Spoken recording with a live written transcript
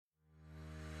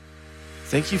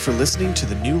Thank you for listening to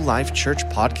the New Life Church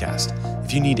podcast.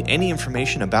 If you need any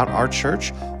information about our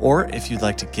church, or if you'd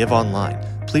like to give online,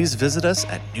 please visit us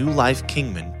at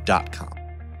newlifekingman.com.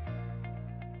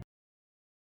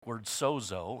 Word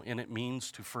sozo, and it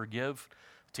means to forgive,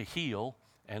 to heal,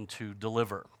 and to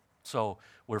deliver. So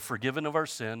we're forgiven of our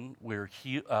sin, we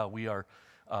are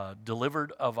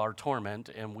delivered of our torment,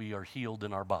 and we are healed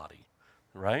in our body,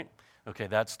 right? Okay,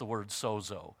 that's the word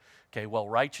sozo. Okay, well,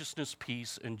 righteousness,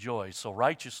 peace, and joy. So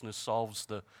righteousness solves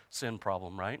the sin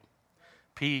problem, right?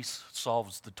 Peace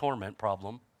solves the torment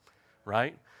problem,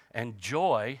 right? And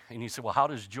joy, and you say, well, how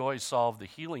does joy solve the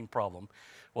healing problem?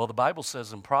 Well, the Bible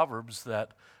says in Proverbs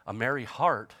that a merry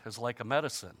heart is like a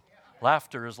medicine.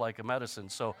 Laughter is like a medicine.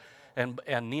 So, and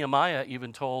Nehemiah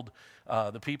even told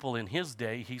the people in his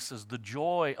day, he says, the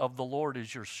joy of the Lord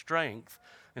is your strength.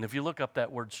 And if you look up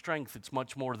that word strength, it's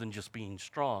much more than just being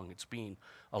strong. It's being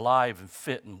alive and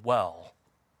fit and well.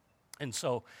 And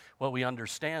so what we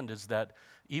understand is that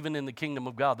even in the kingdom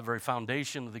of God, the very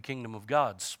foundation of the kingdom of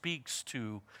God speaks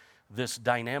to this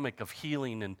dynamic of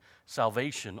healing and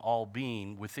salvation all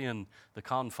being within the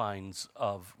confines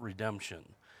of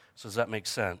redemption. So does that make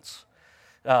sense?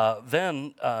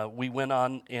 Then we went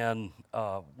on and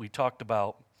we talked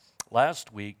about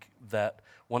last week that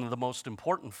one of the most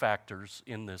important factors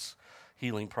in this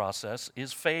healing process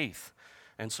is faith.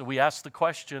 And so we asked the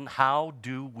question, how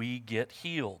do we get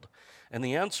healed? And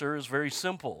the answer is very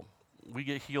simple. We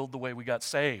get healed the way we got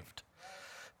saved,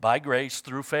 by grace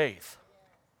through faith.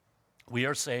 We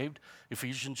are saved.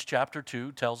 Ephesians chapter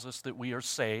 2 tells us that we are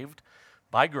saved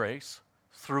by grace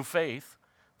through faith,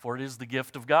 for it is the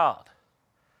gift of God.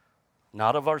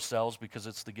 Not of ourselves, because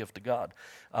it's the gift of God.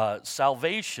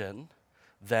 Salvation,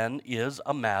 then, is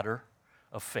a matter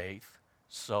of faith.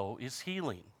 So is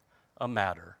healing a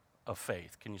matter of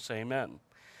faith. Can you say amen?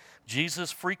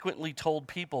 Jesus frequently told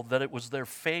people that it was their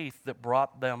faith that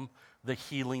brought them the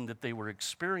healing that they were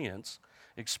experienced,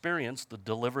 the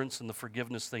deliverance and the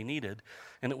forgiveness they needed.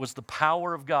 And it was the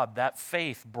power of God, that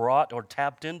faith brought or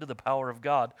tapped into the power of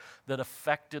God that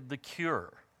affected the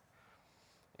cure.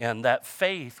 And that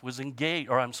faith was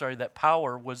that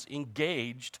power was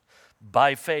engaged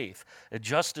by faith.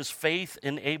 Just as faith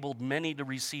enabled many to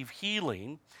receive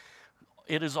healing,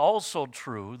 it is also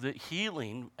true that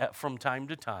healing from time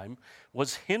to time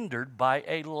was hindered by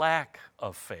a lack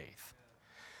of faith.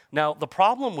 Now, the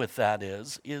problem with that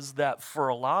is that for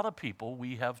a lot of people,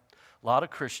 we have a lot of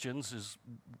Christians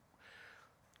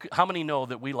how many know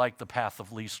that we like the path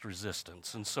of least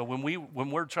resistance? And so when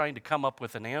we're trying to come up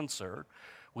with an answer,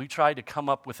 we try to come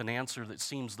up with an answer that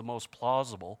seems the most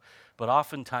plausible, but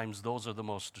oftentimes those are the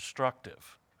most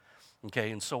destructive.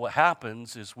 Okay, and so what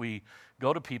happens is we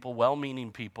go to people,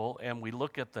 well-meaning people, and we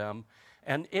look at them,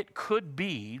 and it could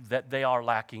be that they are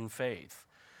lacking faith.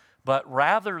 But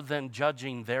rather than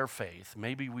judging their faith,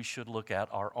 maybe we should look at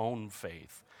our own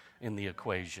faith in the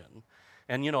equation.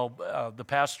 And you know, the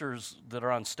pastors that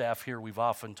are on staff here, we've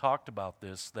often talked about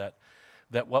this, that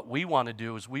what we want to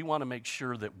do is we want to make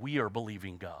sure that we are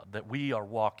believing God, that we are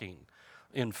walking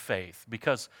in faith,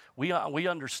 because we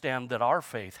understand that our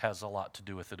faith has a lot to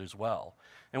do with it as well.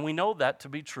 And we know that to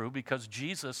be true because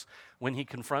Jesus, when he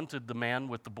confronted the man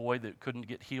with the boy that couldn't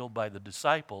get healed by the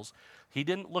disciples, he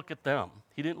didn't look at them.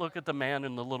 He didn't look at the man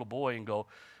and the little boy and go,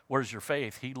 where's your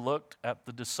faith? He looked at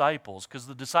the disciples, because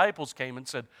the disciples came and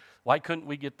said, why couldn't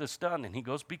we get this done? And he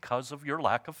goes, because of your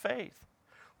lack of faith,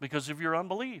 because of your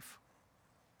unbelief.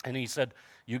 And he said,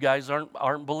 you guys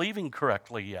aren't believing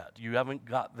correctly yet. You haven't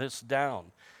got this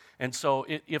down. And so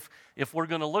if we're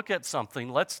going to look at something,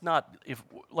 let's not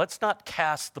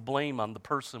cast the blame on the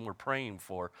person we're praying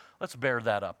for. Let's bear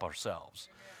that up ourselves.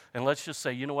 And let's just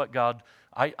say, you know what, God,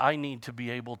 I need to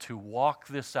be able to walk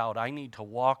this out. I need to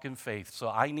walk in faith. So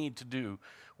I need to do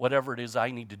whatever it is I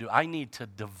need to do. I need to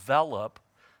develop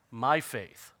my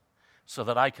faith so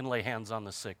that I can lay hands on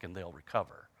the sick and they'll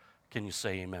recover. Can you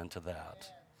say amen to that?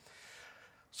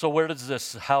 So where does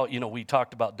this, we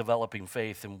talked about developing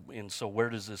faith, and so where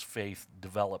does this faith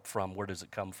develop from? Where does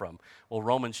it come from? Well,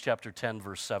 Romans chapter 10,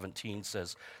 verse 17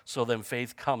 says, so then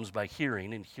faith comes by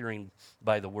hearing, and hearing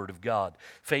by the word of God.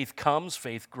 Faith comes,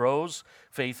 faith grows,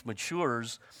 faith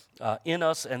matures in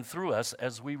us and through us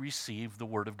as we receive the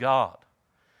word of God.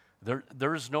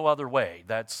 There is no other way.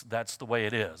 That's the way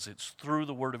it is. It's through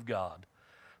the word of God.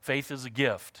 Faith is a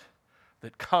gift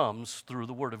that comes through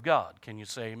the word of God. Can you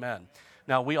say amen?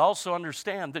 Now, we also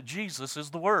understand that Jesus is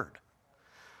the Word.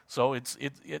 So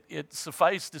it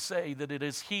suffice to say that it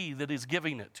is He that is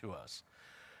giving it to us.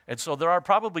 And so there are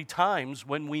probably times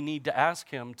when we need to ask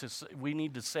Him, we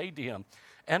need to say to Him,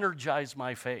 energize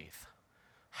my faith.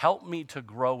 help me to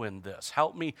grow in this.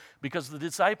 Help me, because the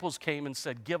disciples came and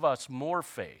said, give us more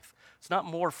faith. It's not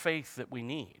more faith that we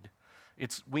need.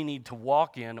 We need to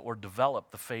walk in or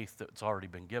develop the faith that's already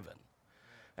been given.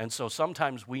 And so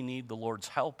sometimes we need the Lord's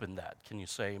help in that. Can you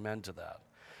say amen to that?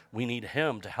 We need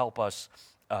Him to help us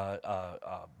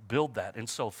build that. And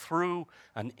so through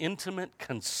an intimate,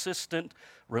 consistent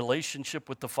relationship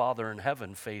with the Father in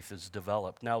heaven, faith is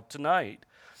developed. Now tonight,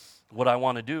 what I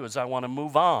want to do is I want to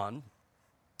move on,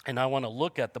 and I want to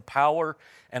look at the power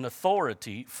and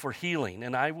authority for healing.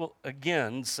 And I will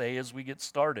again say as we get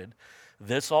started,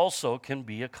 this also can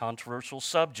be a controversial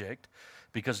subject,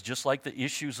 because just like the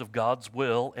issues of God's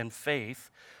will and faith,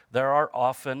 there are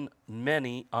often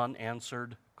many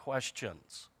unanswered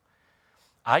questions.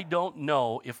 I don't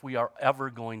know if we are ever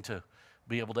going to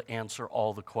be able to answer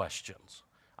all the questions.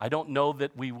 I don't know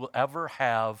that we will ever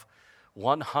have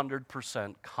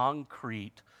 100%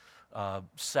 concrete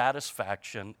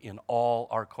satisfaction in all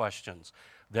our questions.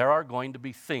 There are going to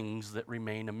be things that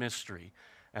remain a mystery,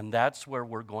 and that's where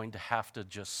we're going to have to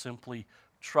just simply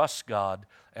trust God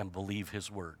and believe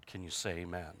His word. Can you say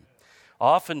amen?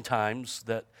 Oftentimes,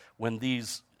 that when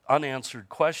these unanswered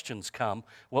questions come,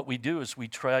 what we do is we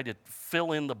try to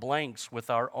fill in the blanks with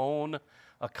our own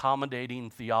accommodating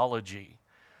theology.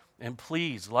 And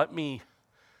please, let me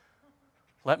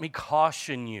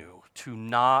caution you to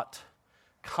not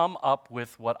come up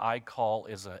with what I call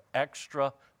is an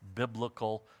extra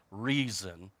biblical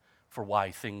reason for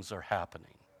why things are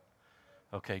happening.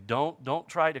 Okay, don't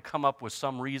try to come up with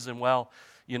some reason, well,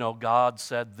 you know, God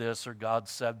said this or God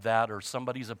said that, or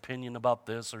somebody's opinion about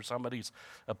this or somebody's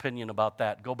opinion about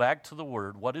that. Go back to the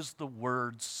Word. What does the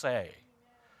Word say?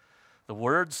 The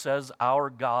Word says our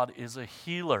God is a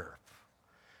healer.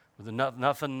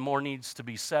 Nothing more needs to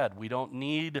be said. We don't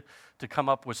need to come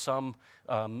up with some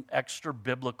extra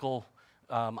biblical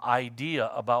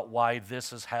idea about why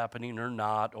this is happening or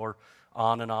not, or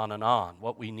on and on and on.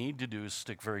 What we need to do is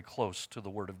stick very close to the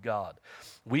Word of God.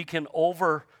 We can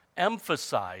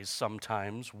overemphasize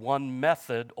sometimes one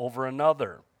method over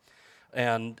another.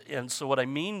 And so what I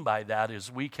mean by that is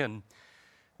we can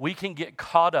get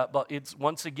caught up, but it's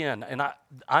once again, and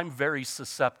I'm very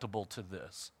susceptible to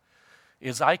this,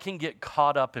 is I can get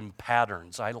caught up in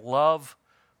patterns. I love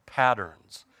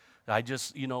patterns. I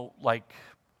just,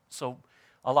 so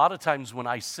a lot of times when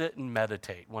I sit and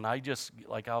meditate, when I just,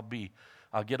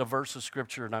 I'll get a verse of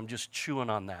Scripture and I'm just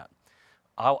chewing on that.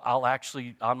 I'll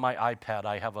actually, on my iPad,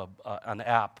 I have an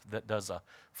app that does a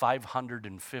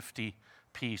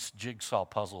 550-piece jigsaw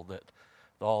puzzle that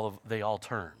they all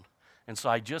turn. And so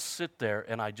I just sit there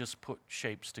and I just put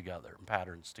shapes together and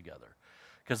patterns together,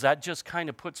 because that just kind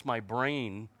of puts my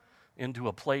brain into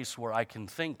a place where I can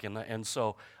think, and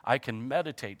so I can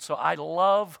meditate. So I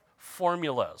love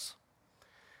formulas.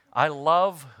 I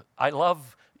love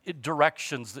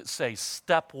directions that say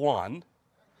step 1,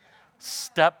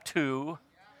 step 2,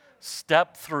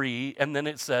 step 3, and then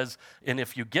it says, and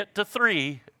if you get to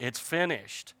 3, it's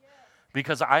finished.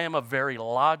 Because I am a very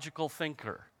logical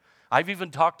thinker. I've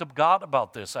even talked to God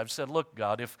about this. I've said, look,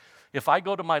 God, if I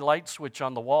go to my light switch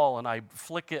on the wall and I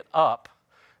flick it up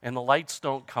and the lights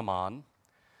don't come on,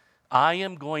 I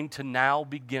am going to now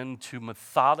begin to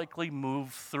methodically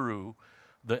move through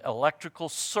the electrical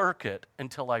circuit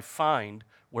until I find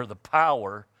where the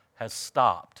power has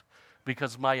stopped.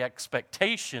 Because my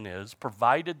expectation is,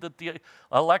 provided that the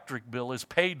electric bill is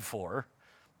paid for,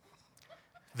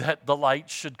 that the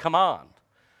lights should come on.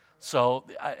 So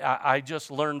I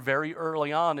just learned very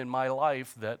early on in my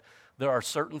life that there are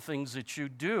certain things that you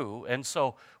do. And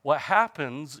so what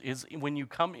happens is when you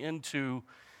come into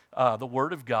the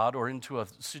Word of God, or into a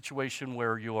situation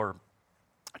where you're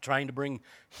trying to bring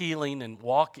healing and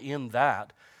walk in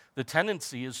that, the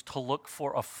tendency is to look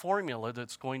for a formula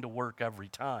that's going to work every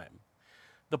time.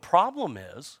 The problem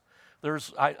is,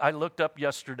 I looked up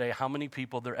yesterday how many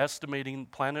people, they're estimating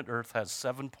planet Earth has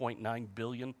 7.9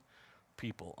 billion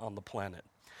people on the planet.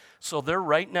 So there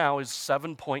right now is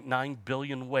 7.9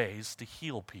 billion ways to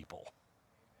heal people.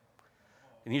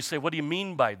 And you say, what do you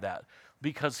mean by that?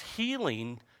 Because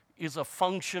healing is a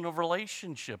function of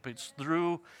relationship. It's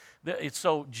through,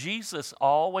 so Jesus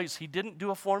always, He didn't do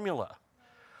a formula.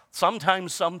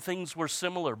 Sometimes some things were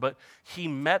similar, but He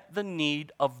met the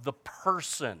need of the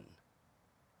person.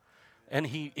 And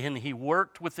he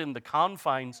worked within the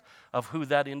confines of who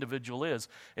that individual is.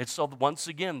 And so once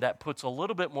again, that puts a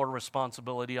little bit more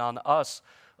responsibility on us,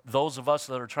 those of us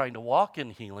that are trying to walk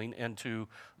in healing and to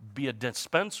be a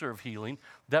dispenser of healing,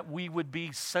 that we would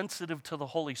be sensitive to the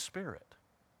Holy Spirit.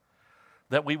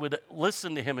 that we would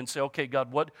listen to him and say, okay,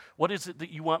 God, what is it that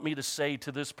you want me to say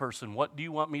to this person? What do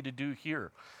you want me to do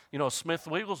here? You know, Smith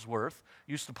Wigglesworth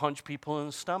used to punch people in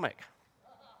the stomach.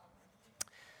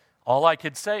 All I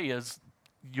could say is,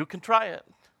 you can try it.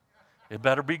 It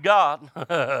better be God.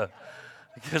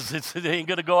 Because it ain't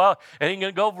going to go out, it ain't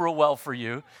going to go real well for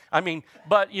you. I mean,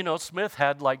 but, you know, Smith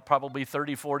had like probably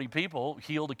 30, 40 people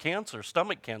healed of cancer,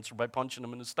 stomach cancer, by punching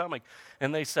them in the stomach.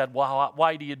 And they said, wow,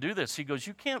 why do you do this? He goes,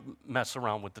 you can't mess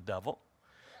around with the devil.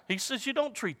 He says, you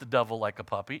don't treat the devil like a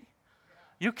puppy.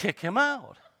 You kick him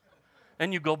out.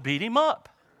 And you go beat him up.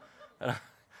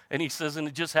 And he says, and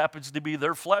it just happens to be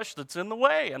their flesh that's in the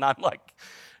way. And I'm like,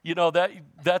 you know,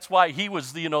 that's why he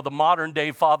was the modern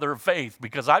day father of faith,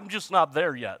 because I'm just not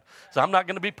there yet. So I'm not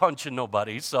going to be punching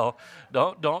nobody. So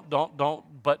don't.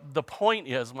 But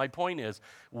my point is,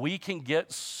 we can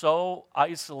get so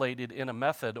isolated in a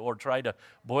method or try to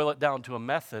boil it down to a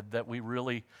method that we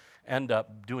really end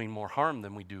up doing more harm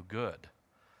than we do good.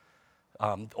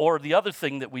 Or the other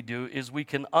thing that we do is we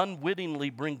can unwittingly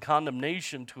bring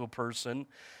condemnation to a person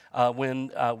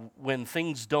when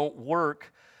things don't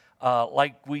work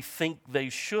like we think they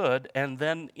should, and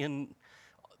then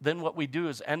what we do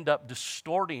is end up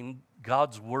distorting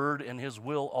God's word and his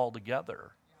will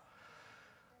altogether.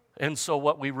 And so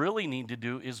what we really need to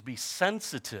do is be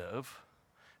sensitive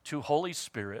to Holy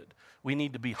Spirit. We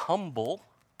need to be humble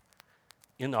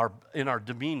in our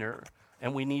demeanor,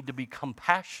 and we need to be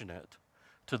compassionate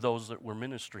to those that we're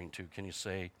ministering to. Can you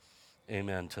say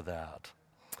amen to that?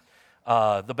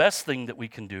 The best thing that we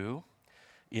can do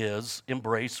is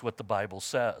embrace what the Bible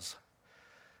says.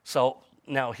 So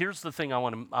now here's the thing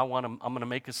I'm going to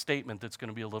make a statement that's going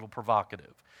to be a little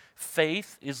provocative.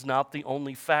 Faith is not the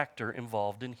only factor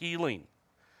involved in healing.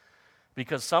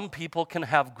 Because some people can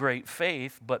have great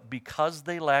faith, but because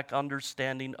they lack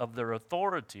understanding of their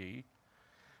authority,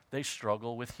 they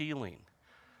struggle with healing.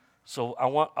 So I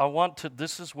want to,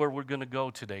 this is where we're going to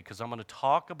go today, because I'm going to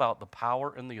talk about the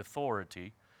power and the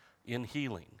authority in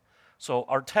healing. So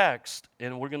our text,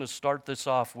 and we're going to start this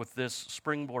off with this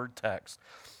springboard text.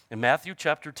 In Matthew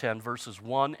chapter 10, verses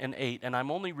 1 and 8, and I'm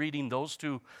only reading those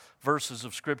two verses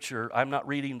of Scripture. I'm not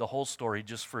reading the whole story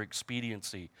just for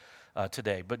expediency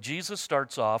today. But Jesus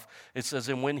starts off, it says,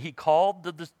 and when he called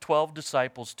the 12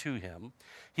 disciples to him,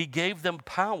 he gave them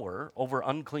power over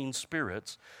unclean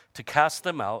spirits to cast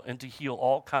them out and to heal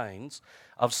all kinds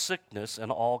of sickness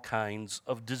and all kinds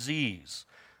of disease.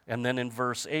 And then in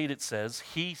verse 8 it says,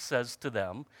 he says to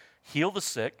them, heal the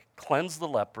sick, cleanse the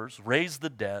lepers, raise the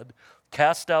dead,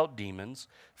 cast out demons.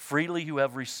 Freely you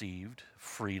have received,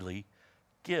 freely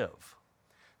give.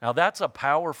 Now that's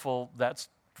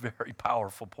very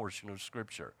powerful portion of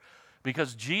Scripture.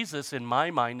 Because Jesus, in my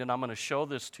mind, and I'm going to show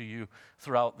this to you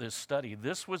throughout this study,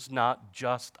 this was not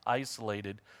just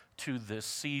isolated to this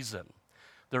season.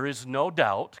 There is no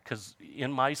doubt, because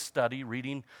in my study,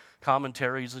 reading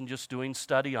commentaries and just doing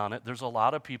study on it, there's a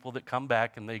lot of people that come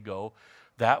back and they go,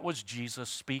 that was Jesus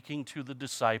speaking to the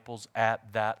disciples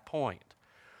at that point.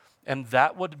 And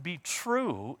that would be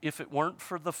true if it weren't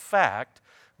for the fact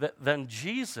that then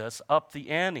Jesus upped the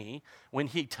ante when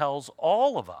he tells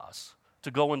all of us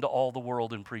to go into all the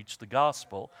world and preach the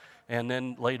gospel. And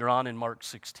then later on in Mark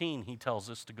 16, he tells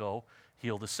us to go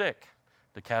heal the sick,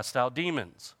 to cast out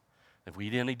demons. If we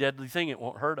eat any deadly thing, it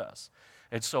won't hurt us.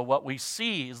 And so what we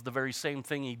see is the very same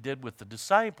thing he did with the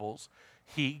disciples.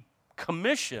 He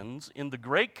commissions in the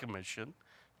Great Commission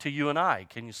to you and I.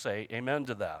 Can you say amen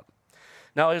to that?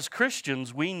 Now, as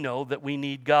Christians, we know that we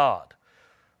need God.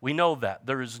 We know that.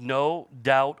 There is no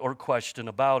doubt or question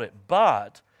about it.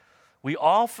 But we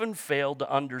often fail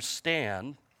to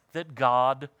understand that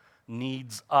God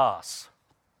needs us.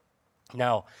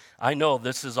 Now, I know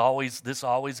this always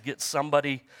gets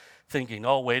somebody thinking,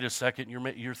 oh, wait a second,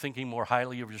 you're thinking more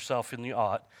highly of yourself than you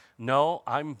ought. No,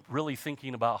 I'm really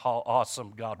thinking about how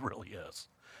awesome God really is.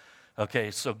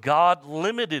 Okay, so God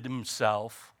limited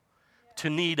himself to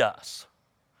need us.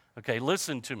 Okay,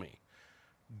 listen to me.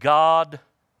 God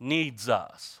needs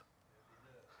us.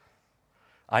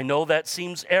 I know that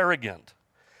seems arrogant,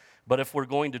 but if we're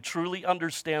going to truly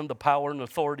understand the power and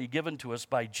authority given to us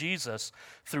by Jesus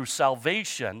through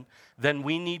salvation, then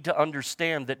we need to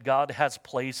understand that God has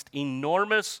placed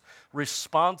enormous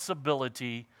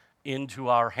responsibility into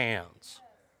our hands.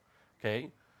 Okay?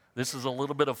 This is a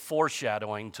little bit of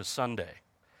foreshadowing to Sunday.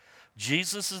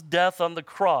 Jesus' death on the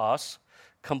cross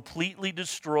completely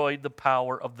destroyed the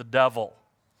power of the devil,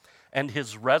 and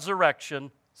his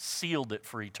resurrection sealed it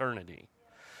for eternity.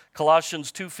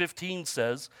 Colossians 2:15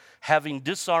 says, having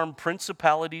disarmed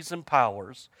principalities and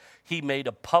powers, he made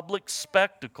a public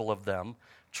spectacle of them,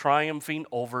 triumphing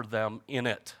over them in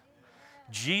it.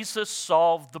 Jesus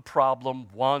solved the problem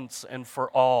once and for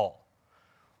all.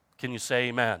 Can you say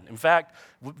amen? In fact,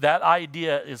 that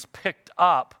idea is picked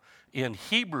up in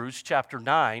Hebrews chapter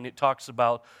 9. It talks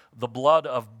about the blood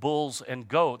of bulls and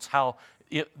goats, how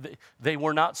they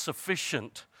were not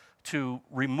sufficient to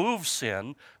remove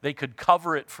sin. They could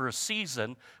cover it for a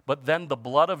season, but then the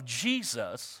blood of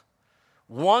Jesus,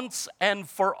 once and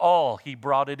for all, he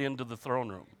brought it into the throne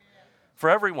room. For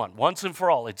everyone, once and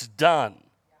for all, it's done.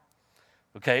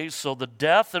 Okay, so the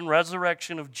death and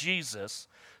resurrection of Jesus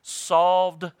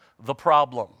solved the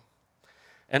problem.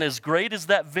 And as great as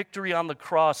that victory on the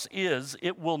cross is,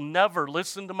 it will never,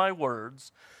 listen to my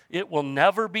words, it will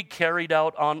never be carried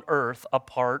out on earth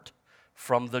apart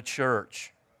from the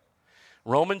church.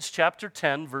 Romans chapter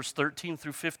 10, verse 13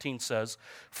 through 15 says,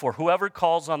 "For whoever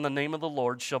calls on the name of the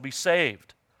Lord shall be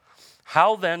saved.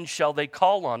 How then shall they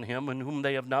call on him in whom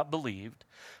they have not believed?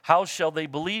 How shall they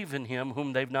believe in him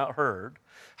whom they've not heard?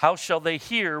 How shall they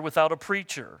hear without a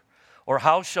preacher? Or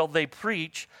how shall they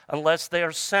preach unless they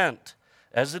are sent?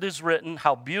 As it is written,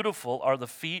 how beautiful are the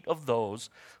feet of those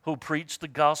who preach the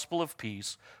gospel of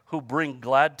peace, who bring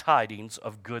glad tidings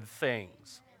of good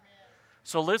things."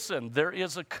 So listen, there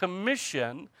is a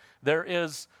commission, there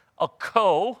is a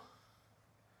co-mission.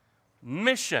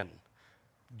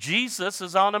 Jesus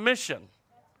is on a mission.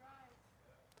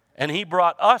 And he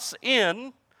brought us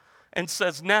in and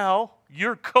says, now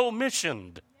you're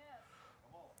co-missioned.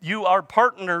 You are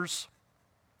partners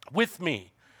with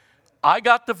me. I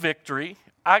got the victory.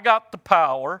 I got the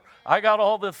power. I got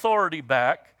all the authority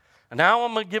back. And now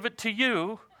I'm going to give it to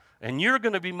you, and you're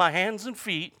going to be my hands and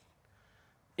feet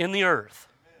in the earth.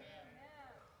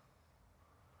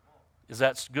 Is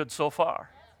that good so far?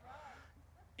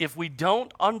 If we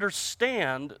don't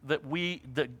understand that we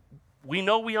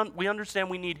understand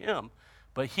we need him,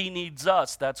 but he needs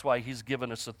us, that's why he's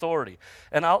given us authority.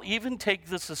 And I'll even take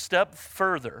this a step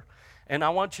further, and I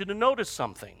want you to notice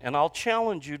something, and I'll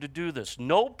challenge you to do this.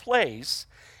 No place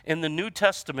in the New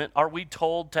Testament are we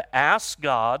told to ask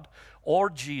God or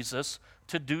Jesus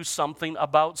to do something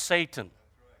about Satan.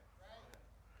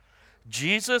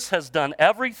 Jesus has done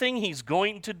everything he's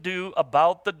going to do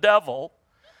about the devil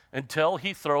until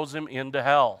he throws him into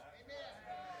hell.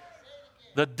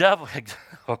 The devil,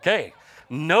 okay,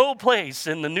 no place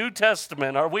in the New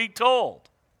Testament are we told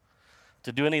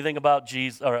to do anything about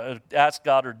Jesus, or ask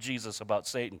God or Jesus about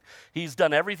Satan. He's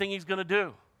done everything he's going to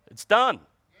do. It's done.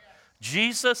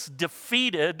 Jesus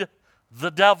defeated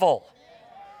the devil.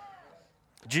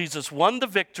 Jesus won the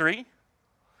victory.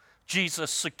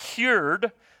 Jesus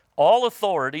secured all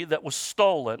authority that was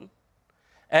stolen,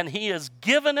 and he has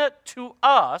given it to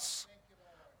us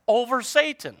over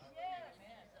Satan.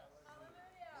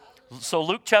 So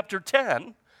Luke chapter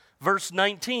 10, verse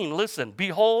 19, listen,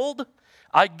 "Behold,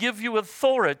 I give you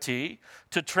authority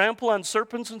to trample on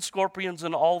serpents and scorpions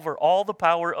and over all the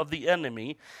power of the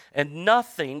enemy, and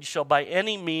nothing shall by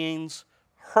any means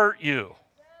hurt you."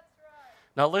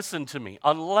 Now listen to me.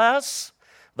 Unless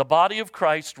the body of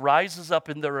Christ rises up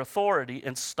in their authority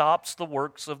and stops the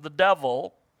works of the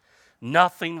devil,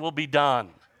 nothing will be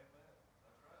done.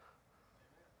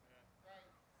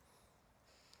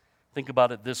 Think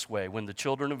about it this way. When the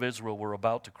children of Israel were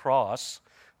about to cross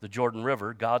the Jordan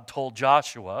River, God told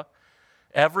Joshua,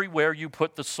 "Everywhere you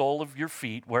put the sole of your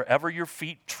feet, wherever your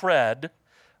feet tread,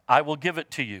 I will give it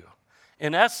to you."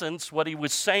 In essence, what he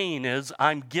was saying is,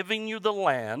 I'm giving you the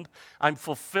land, I'm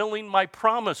fulfilling my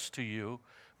promise to you,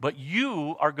 but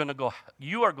you are going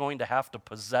to have to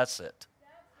possess it.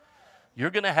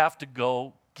 You're going to have to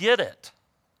go get it.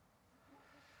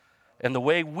 And the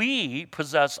way we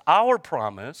possess our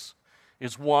promise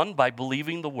is 1, by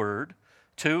believing the word,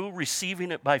 2,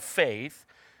 receiving it by faith,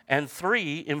 and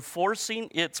 3, enforcing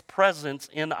its presence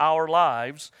in our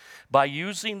lives by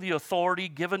using the authority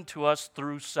given to us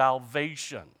through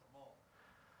salvation.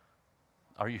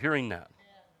 Are you hearing that?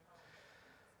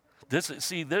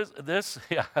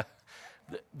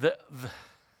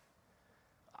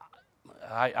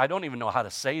 I don't even know how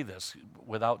to say this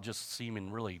without just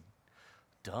seeming really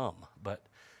dumb, but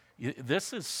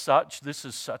this is such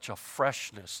a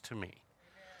freshness to me.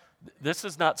 This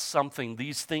is not something,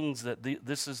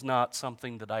 this is not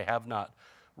something that I have not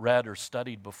read or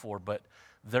studied before, but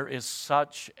there is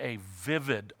such a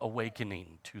vivid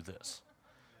awakening to this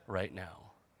right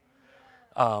now.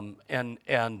 And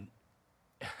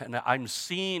I'm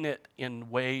seeing it in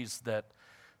ways that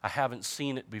I haven't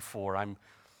seen it before. I'm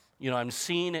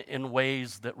seeing it in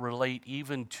ways that relate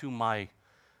even to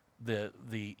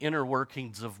the inner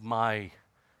workings of my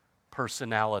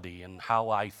personality and how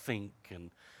I think,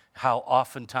 and how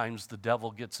oftentimes the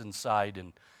devil gets inside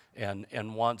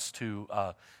and wants to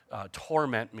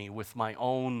torment me with my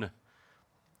own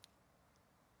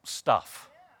stuff,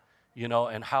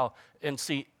 and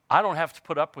see, I don't have to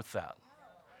put up with that.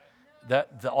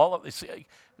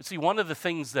 See, one of the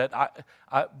things that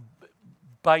I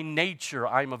by nature,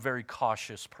 I'm a very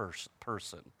cautious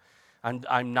person.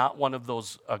 I'm not one of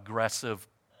those aggressive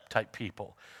type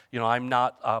people. I'm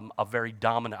not a very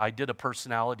dominant. I did a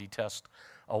personality test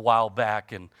a while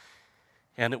back, and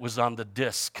it was on the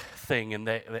DISC thing, and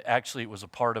it was a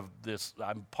part of this.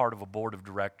 I'm part of a board of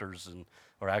directors,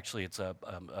 or actually it's a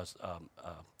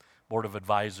board of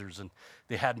advisors, and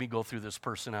they had me go through this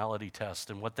personality test.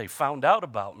 And what they found out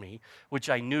about me, which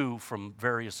I knew from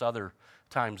various other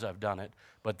times I've done it,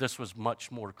 but this was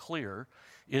much more clear,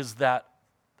 is that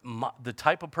the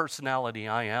type of personality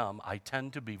I am, I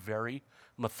tend to be very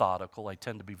methodical. I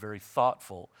tend to be very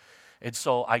thoughtful. And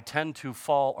so I tend to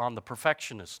fall on the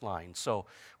perfectionist line. So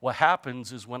what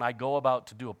happens is when I go about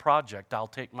to do a project, I'll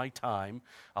take my time,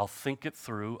 I'll think it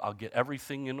through, I'll get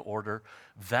everything in order,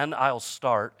 then I'll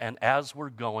start, and as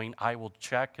we're going, I will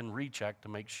check and recheck to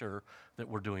make sure that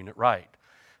we're doing it right.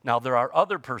 Now, there are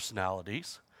other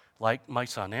personalities, like my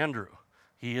son Andrew.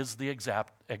 He is the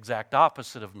exact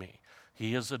opposite of me.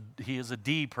 He is a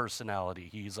D personality.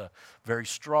 He's a very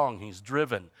strong. He's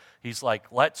driven. He's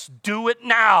like, let's do it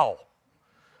now.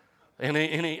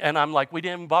 And I'm like, we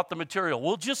didn't even bought the material.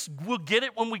 We'll get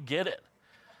it when we get it,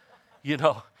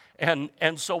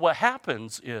 And so what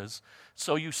happens is,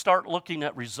 so you start looking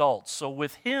at results. So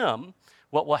with him,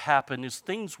 what will happen is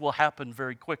things will happen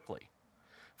very quickly,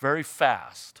 very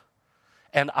fast.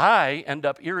 And I end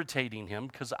up irritating him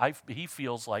because he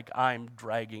feels like I'm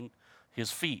dragging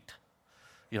his feet.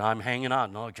 I'm hanging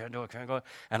on. No, I can't do it, can't go.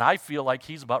 And I feel like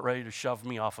he's about ready to shove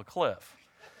me off a cliff.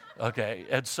 Okay,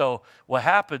 and so what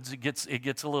happens, it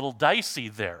gets a little dicey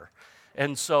there.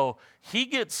 And so he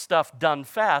gets stuff done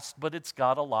fast, but it's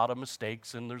got a lot of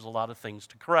mistakes and there's a lot of things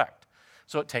to correct.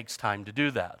 So it takes time to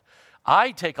do that.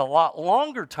 I take a lot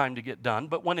longer time to get done,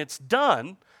 but when it's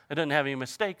done, it doesn't have any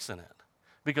mistakes in it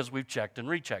because we've checked and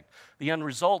rechecked. The end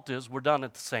result is we're done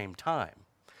at the same time,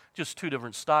 just two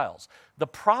different styles. The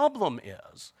problem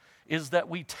is that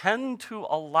we tend to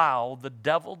allow the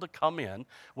devil to come in,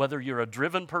 whether you're a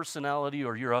driven personality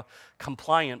or you're a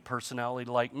compliant personality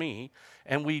like me,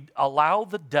 and we allow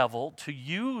the devil to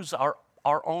use our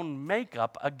own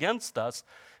makeup against us,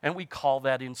 and we call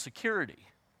that insecurity.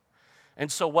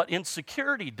 And so what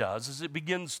insecurity does is it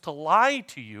begins to lie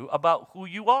to you about who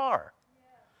you are.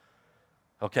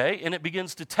 Okay, and it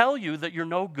begins to tell you that you're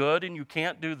no good and you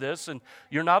can't do this and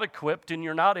you're not equipped and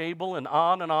you're not able and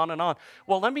on and on and on.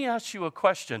 Well, let me ask you a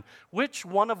question. Which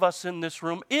one of us in this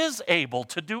room is able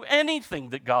to do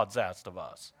anything that God's asked of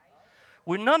us?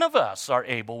 None of us are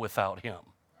able without him.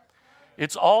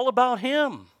 It's all about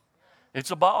him.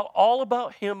 It's all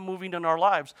about him moving in our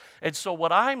lives. And so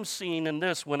what I'm seeing in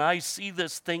this, when I see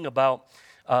this thing about,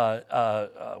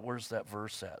 where's that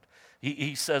verse at?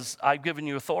 He says, I've given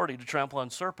you authority to trample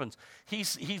on serpents.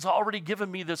 He's already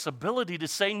given me this ability to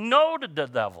say no to the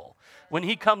devil. When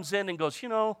he comes in and goes,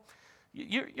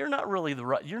 you're not really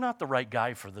you're not the right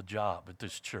guy for the job at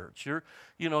this church. You're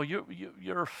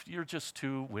just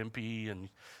too wimpy and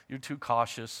you're too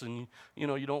cautious and you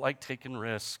don't like taking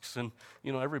risks and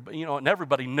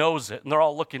everybody knows it and they're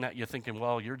all looking at you thinking,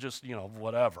 well, you're just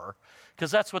whatever, because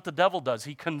that's what the devil does.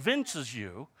 He convinces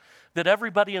you that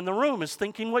everybody in the room is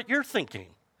thinking what you're thinking,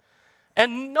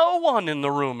 and no one in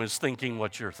the room is thinking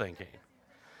what you're thinking.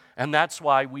 And that's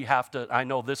why we have to,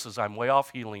 I'm way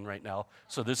off healing right now,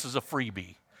 so this is a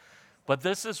freebie. But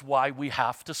this is why we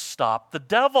have to stop the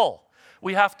devil.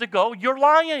 We have to go, you're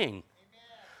lying.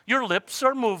 Your lips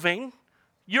are moving,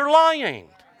 you're lying.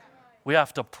 We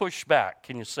have to push back.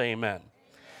 Can you say amen?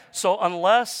 So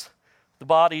unless the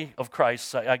body of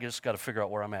Christ, I just got to figure out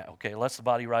where I'm at, okay? Unless the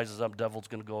body rises up, devil's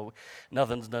going to go,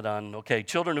 nothing's done. Okay,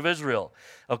 children of Israel.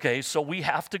 Okay, so we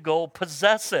have to go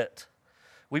possess it.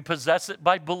 We possess it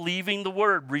by believing the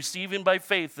word, receiving by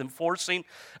faith, enforcing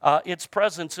its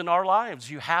presence in our lives.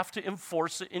 You have to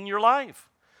enforce it in your life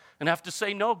and have to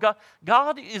say, no,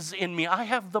 God is in me. I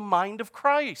have the mind of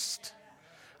Christ.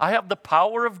 I have the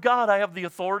power of God. I have the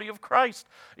authority of Christ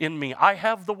in me. I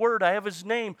have the word. I have his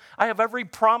name. I have every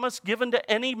promise given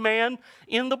to any man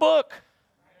in the book.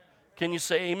 Can you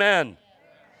say amen?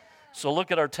 So look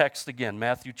at our text again,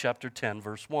 Matthew chapter 10,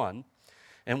 verse 1.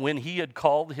 And when he had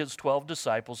called his 12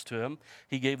 disciples to him,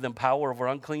 he gave them power over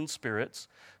unclean spirits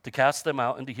to cast them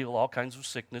out and to heal all kinds of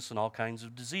sickness and all kinds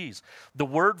of disease. The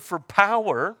word for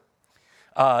power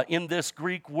in this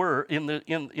Greek word,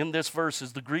 in this verse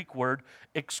is the Greek word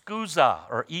exousia,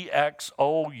 or exousia.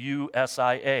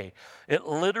 It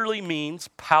literally means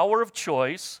power of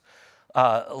choice,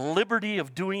 liberty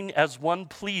of doing as one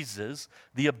pleases,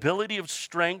 the ability of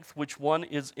strength which one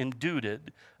is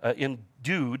endued,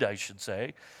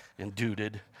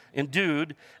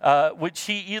 which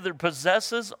he either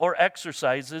possesses or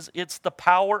exercises. It's the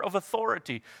power of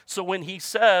authority. So when he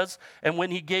says, and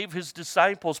when he gave his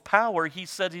disciples power, he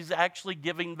said he's actually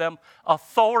giving them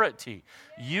authority.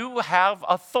 You have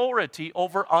authority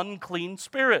over unclean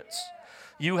spirits.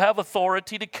 You have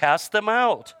authority to cast them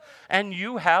out. And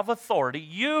you have authority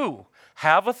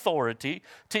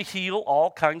to heal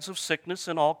all kinds of sickness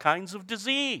and all kinds of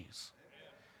disease.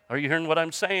 Are you hearing what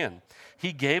I'm saying?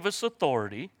 He gave us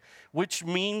authority, which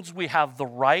means we have the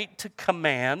right to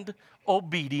command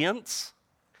obedience,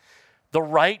 the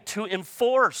right to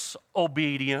enforce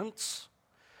obedience,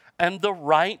 and the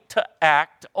right to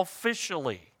act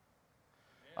officially.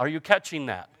 Are you catching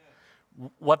that?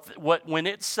 When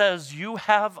it says you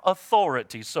have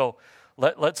authority, so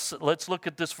let's look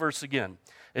at this verse again.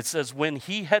 It says, when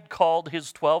he had called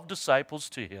his 12 disciples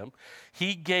to him,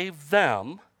 he gave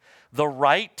them the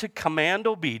right to command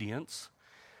obedience,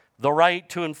 the right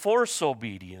to enforce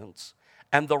obedience,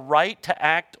 and the right to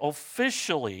act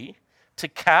officially, to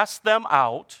cast them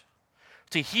out,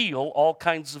 to heal all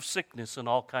kinds of sickness and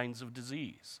all kinds of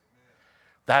disease.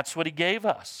 That's what he gave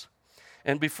us.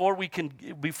 And before we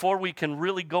can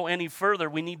really go any further,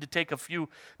 we need to take a few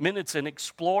minutes and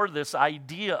explore this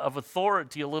idea of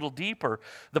authority a little deeper.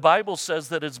 The Bible says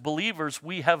that as believers,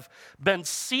 we have been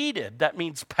seated, that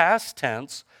means past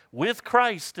tense, with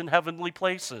Christ in heavenly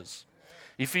places.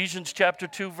 Ephesians chapter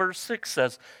 2, verse 6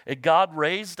 says, God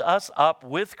raised us up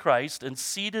with Christ and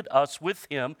seated us with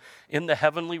him in the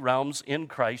heavenly realms in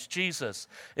Christ Jesus.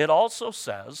 It also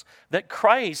says that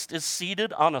Christ is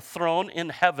seated on a throne in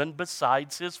heaven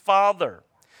besides his Father.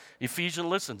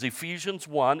 Ephesians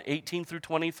 1, 18 through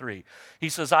 23. He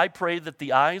says, I pray that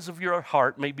the eyes of your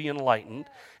heart may be enlightened,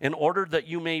 in order that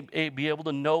you may be able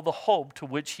to know the hope to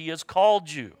which he has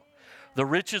called you, the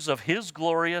riches of his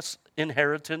glorious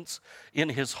inheritance in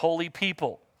his holy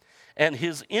people, and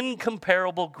his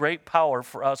incomparable great power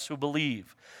for us who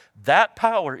believe. That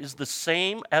power is the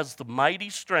same as the mighty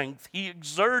strength he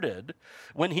exerted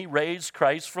when he raised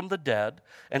Christ from the dead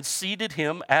and seated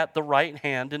him at the right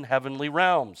hand in heavenly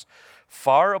realms,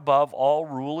 far above all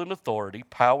rule and authority,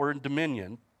 power and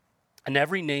dominion, and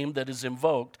every name that is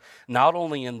invoked, not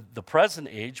only in the present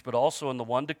age, but also in the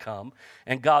one to come.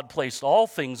 And God placed all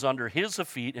things under his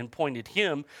feet and appointed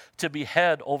him to be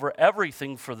head over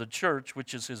everything for the church,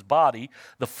 which is his body,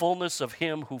 the fullness of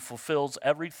him who fulfills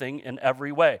everything in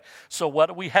every way. So what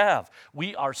do we have?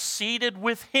 We are seated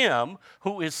with him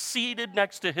who is seated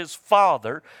next to his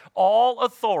Father. All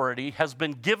authority has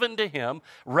been given to him.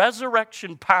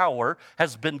 Resurrection power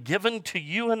has been given to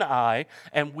you and I,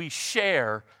 and we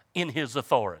share in his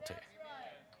authority.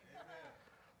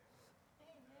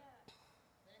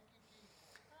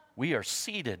 We are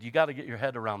seated. You got to get your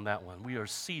head around that one. We are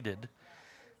seated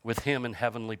with him in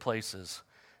heavenly places,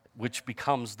 which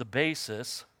becomes the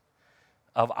basis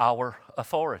of our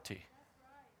authority.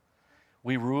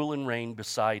 We rule and reign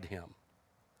beside him.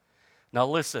 Now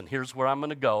listen, here's where I'm going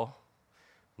to go,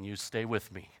 and you stay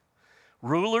with me.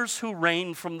 Rulers who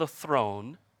reign from the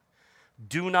throne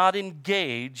do not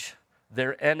engage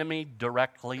their enemy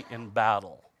directly in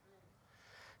battle.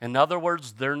 In other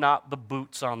words, they're not the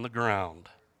boots on the ground.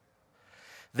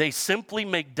 They simply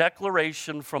make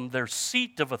declaration from their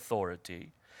seat of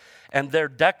authority, and their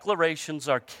declarations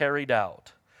are carried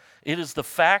out. It is the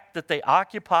fact that they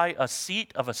occupy a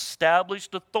seat of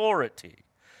established authority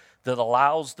that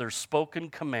allows their spoken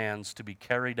commands to be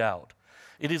carried out.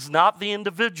 It is not the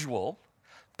individual,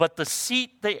 but the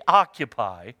seat they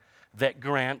occupy that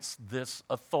grants this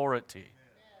authority.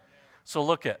 So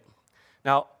look at,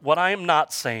 now what I am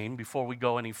not saying before we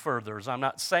go any further is I'm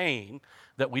not saying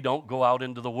that we don't go out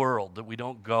into the world, that we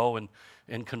don't go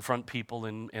and confront people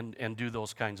and do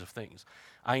those kinds of things.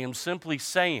 I am simply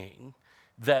saying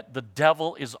that the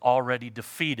devil is already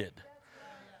defeated.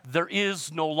 There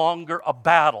is no longer a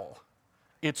battle.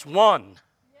 It's won.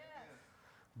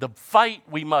 The fight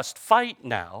we must fight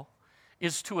now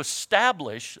is to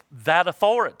establish that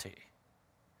authority,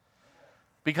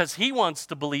 because he wants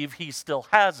to believe he still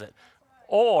has it.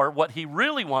 Or what he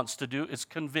really wants to do is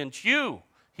convince you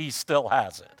he still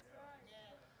has it.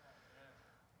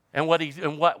 And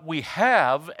what we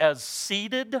have as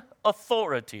seated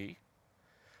authority,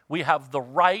 we have the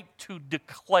right to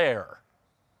declare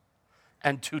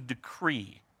and to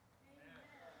decree.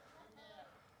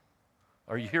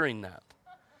 Are you hearing that?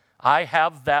 I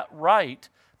have that right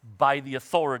by the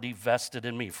authority vested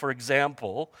in me. For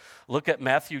example, look at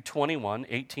Matthew 21,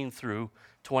 18 through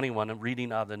 21, and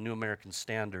reading out of the New American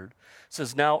Standard. It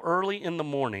says, "Now early in the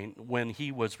morning, when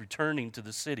he was returning to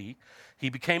the city, he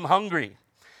became hungry.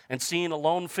 And seeing a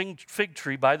lone fig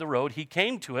tree by the road, he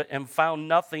came to it and found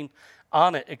nothing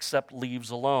on it except leaves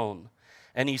alone.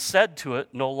 And he said to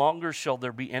it, 'No longer shall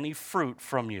there be any fruit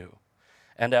from you.'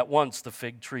 And at once the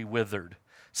fig tree withered.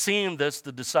 Seeing this,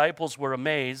 the disciples were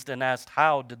amazed and asked,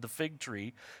 'How did the fig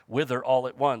tree wither all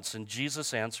at once?' And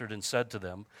Jesus answered and said to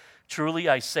them, 'Truly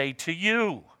I say to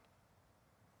you,'"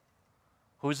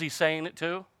 who's he saying it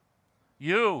to?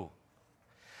 You.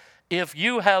 "If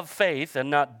you have faith and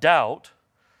not doubt,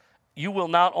 you will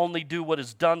not only do what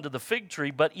is done to the fig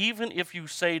tree, but even if you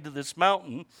say to this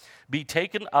mountain, 'Be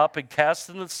taken up and cast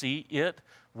in the sea,' it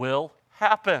will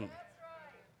happen."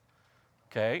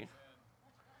 Okay?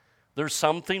 There's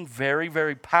something very,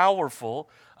 very powerful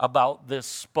about this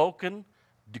spoken,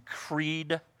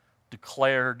 decreed,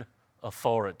 declared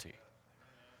authority.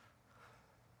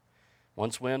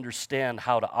 Once we understand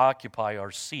how to occupy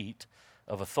our seat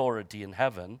of authority in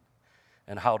heaven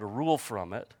and how to rule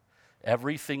from it,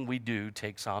 everything we do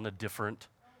takes on a different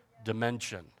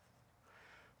dimension.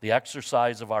 The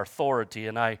exercise of our authority,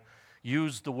 and I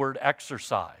use the word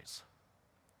exercise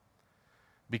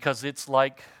because it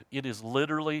is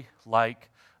literally like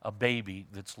a baby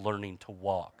that's learning to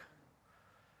walk.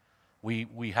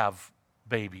 We have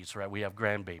babies, right? We have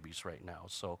grandbabies right now.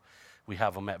 So we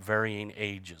have them at varying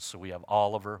ages. So we have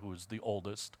Oliver, who's the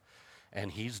oldest,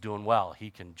 and he's doing well. He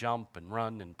can jump and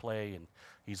run and play, and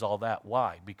he's all that.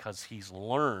 Why? Because he's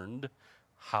learned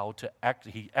how to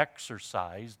he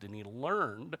exercised and he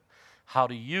learned how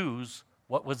to use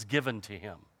what was given to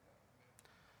him.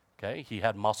 Okay, he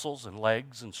had muscles and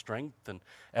legs and strength and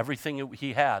everything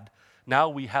he had. Now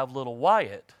we have little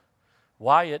Wyatt.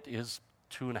 Wyatt is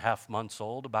 2.5 months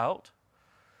old about,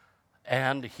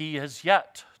 and he has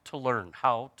yet to learn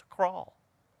how to crawl.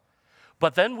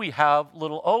 But then we have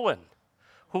little Owen,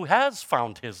 who has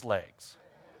found his legs.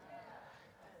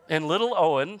 And little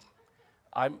Owen,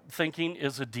 I'm thinking,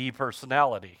 is a D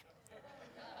personality.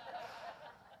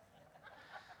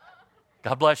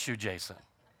 God bless you, Jason.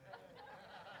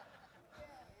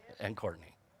 And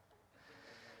Courtney.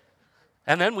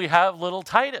 And then we have little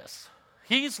Titus.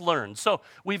 He's learned. So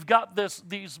we've got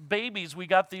these babies, we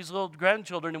got these little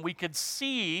grandchildren, and we could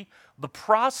see the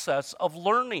process of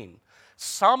learning.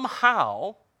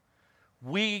 Somehow,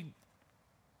 we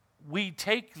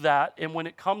take that, and when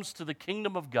it comes to the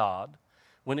kingdom of God,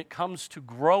 when it comes to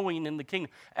growing in the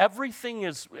kingdom, everything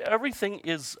is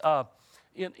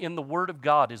in the Word of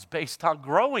God is based on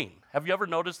growing. Have you ever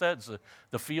noticed that?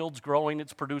 The field's growing,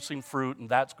 it's producing fruit, and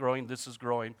that's growing, this is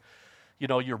growing. You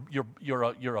know,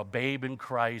 you're a babe in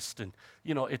Christ, and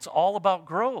you know it's all about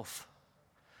growth.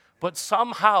 But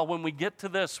somehow, when we get to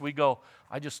this, we go,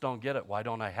 "I just don't get it. Why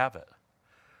don't I have it?"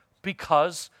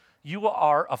 Because you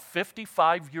are a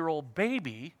 55-year-old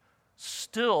baby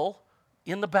still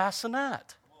in the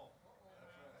bassinet.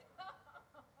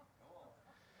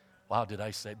 Wow, did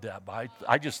I say that?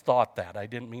 I just thought that. I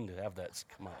didn't mean to have that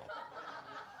come out.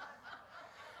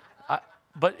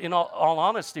 But in all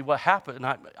honesty, what happened,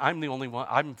 I'm the only one,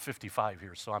 I'm 55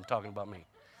 here, so I'm talking about me.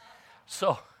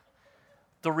 So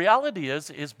the reality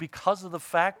is because of the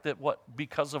fact that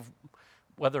because of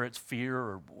whether it's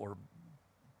fear or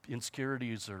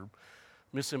insecurities or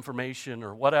misinformation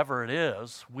or whatever it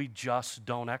is, we just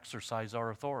don't exercise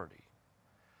our authority.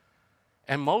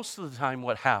 And most of the time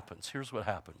here's what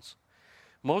happens.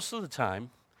 Most of the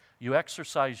time, you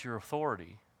exercise your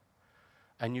authority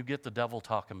and you get the devil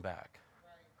talking back.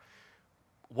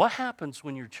 What happens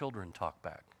when your children talk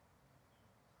back?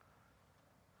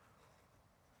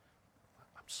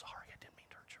 I'm sorry, I didn't mean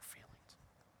to hurt your feelings.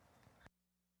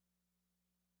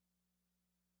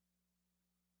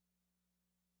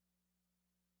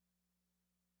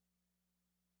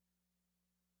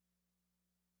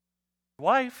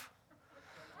 Wife,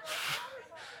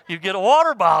 you get a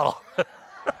water bottle.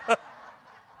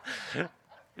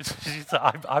 She said,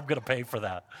 I'm going to pay for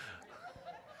that.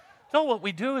 No, what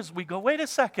we do is we go, wait a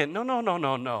second.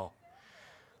 No.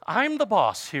 I'm the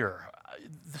boss here.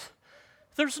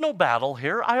 There's no battle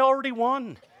here. I already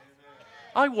won.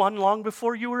 I won long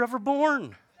before you were ever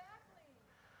born.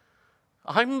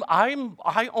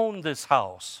 I own this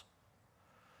house.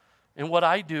 And what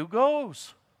I do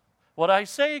goes. What I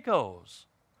say goes.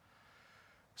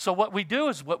 So what we do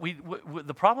is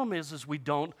the problem is we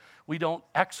don't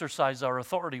exercise our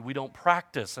authority. We don't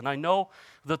practice. And I know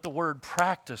that the word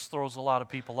practice throws a lot of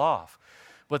people off.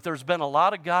 But there's been a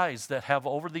lot of guys that have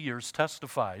over the years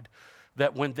testified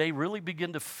that when they really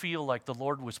begin to feel like the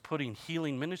Lord was putting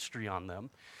healing ministry on them,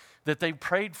 that they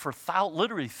prayed for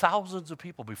literally thousands of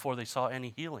people before they saw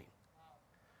any healing.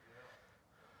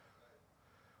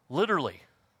 Literally.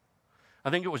 I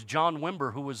think it was John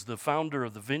Wimber, who was the founder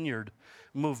of the Vineyard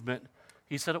movement.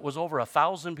 He said it was over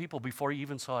 1,000 people before he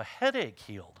even saw a headache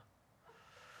healed.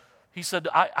 He said,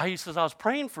 I was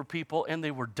praying for people and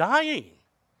they were dying.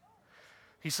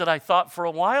 He said, I thought for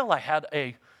a while I had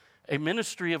a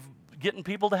ministry of getting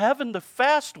people to heaven the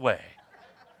fast way.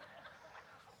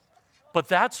 But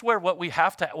that's where what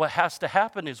has to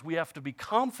happen is we have to be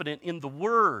confident in the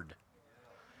Word.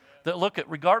 That look at,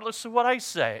 regardless of what I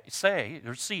say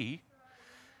or see,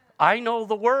 I know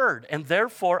the Word, and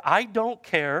therefore I don't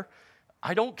care,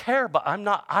 but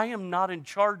I am not in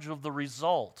charge of the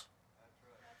result.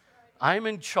 I'm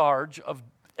in charge of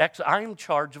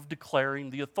declaring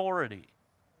the authority.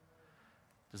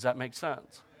 Does that make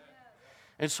sense?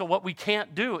 And so what we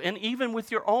can't do, and even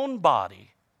with your own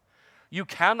body, you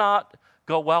cannot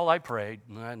go, well, I prayed,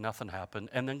 nothing happened,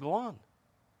 and then go on.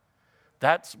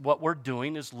 That's what we're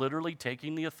doing, is literally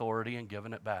taking the authority and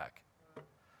giving it back.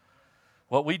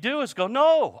 What we do is go,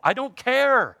 no, I don't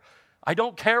care. I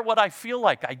don't care what I feel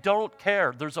like. I don't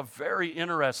care. There's a very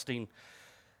interesting,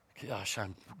 gosh,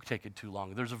 I'm taking too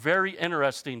long. There's a very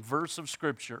interesting verse of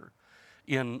Scripture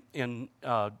in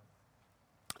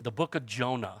the book of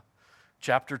Jonah,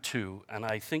 chapter 2, and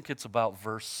I think it's about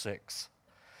verse 6.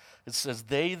 It says,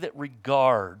 they that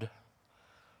regard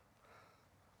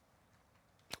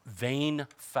vain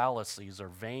fallacies or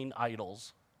vain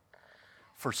idols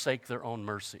forsake their own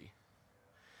mercy.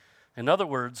 In other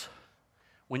words,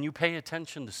 when you pay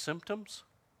attention to symptoms,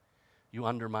 you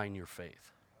undermine your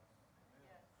faith.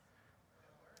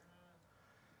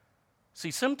 See,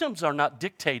 symptoms are not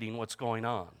dictating what's going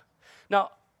on.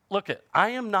 Now, look I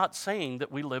am not saying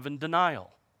that we live in denial.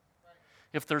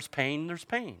 If there's pain, there's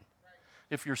pain.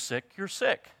 If you're sick, you're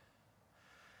sick.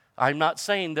 I'm not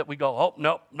saying that we go, oh,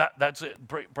 no, that's it,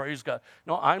 praise God.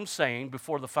 No, I'm saying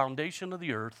before the foundation of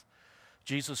the earth,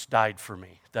 Jesus died for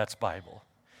me. That's Bible.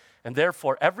 And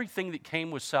therefore, everything that came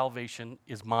with salvation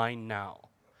is mine now.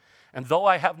 And though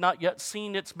I have not yet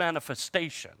seen its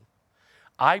manifestation,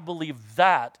 I believe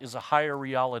that is a higher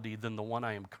reality than the one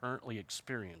I am currently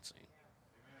experiencing.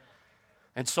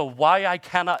 And so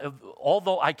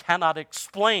although I cannot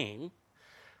explain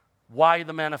why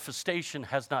the manifestation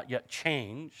has not yet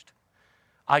changed,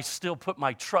 I still put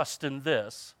my trust in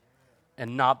this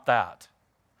and not that.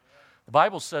 The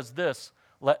Bible says this,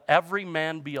 let every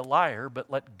man be a liar,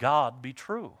 but let God be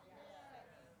true.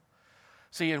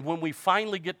 See, and when we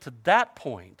finally get to that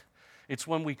point, it's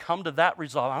when we come to that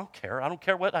resolve. I don't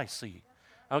care what I see.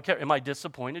 I don't care. Am I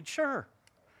disappointed? Sure.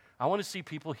 I want to see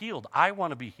people healed. I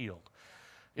want to be healed.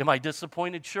 Am I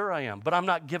disappointed? Sure I am, but I'm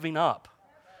not giving up.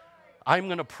 I'm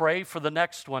going to pray for the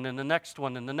next one and the next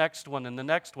one and the next one and the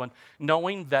next one,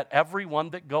 knowing that every one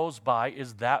that goes by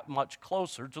is that much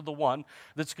closer to the one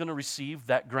that's going to receive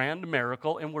that grand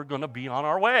miracle, and we're going to be on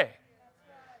our way.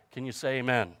 Can you say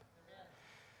amen?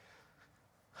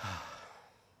 I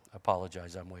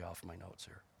apologize, I'm way off my notes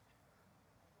here.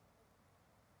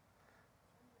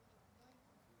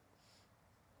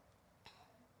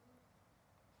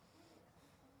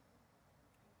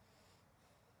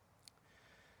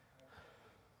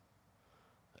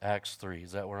 Acts 3,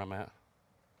 is that where I'm at?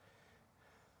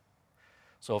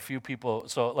 So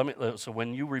so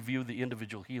when you review the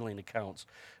individual healing accounts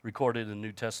recorded in the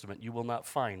New Testament, you will not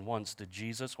find once did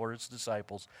Jesus or his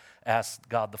disciples ask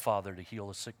God the Father to heal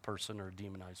a sick person or a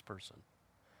demonized person.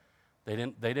 They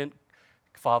didn't,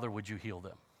 Father, would you heal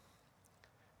them?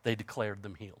 They declared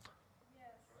them healed. Yes.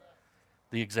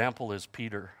 The example is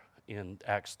Peter in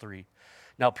Acts 3.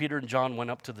 Now Peter and John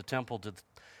went up to the temple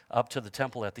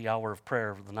at the hour of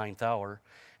prayer of the 9th hour,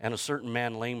 and a certain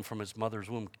man lame from his mother's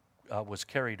womb was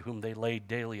carried, whom they laid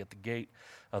daily at the gate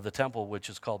of the temple, which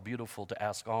is called Beautiful, to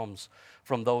ask alms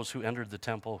from those who entered the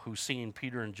temple, who, seeing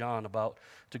Peter and John about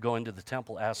to go into the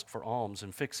temple, asked for alms.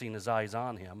 And fixing his eyes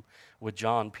on him with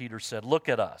John, Peter said, look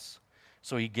at us.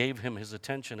 So he gave him his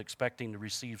attention, expecting to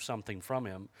receive something from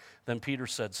him. Then Peter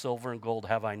said, silver and gold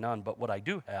have I none, but what I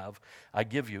do have, I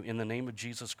give you. In the name of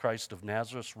Jesus Christ of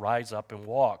Nazareth, rise up and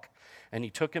walk. And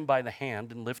he took him by the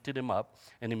hand and lifted him up,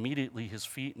 and immediately his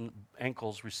feet and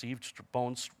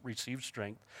bones received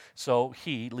strength. So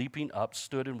he, leaping up,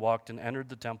 stood and walked and entered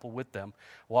the temple with them,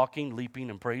 walking, leaping,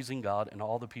 and praising God, and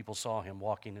all the people saw him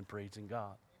walking and praising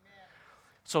God. Amen.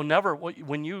 So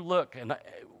when you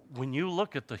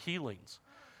look at the healings,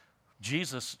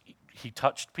 Jesus, he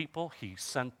touched people, he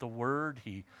sent the word,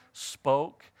 he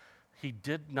spoke, he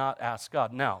did not ask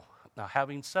God. Now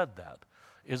having said that,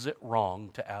 is it wrong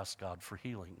to ask God for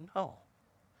healing? No,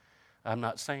 I'm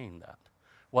not saying that.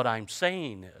 What I'm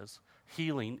saying is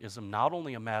healing is not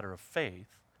only a matter of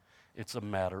faith, it's a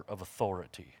matter of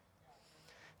authority.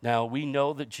 Now, we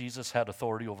know that Jesus had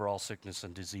authority over all sickness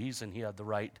and disease, and he had the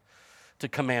right to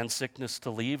command sickness to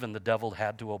leave, and the devil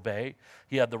had to obey.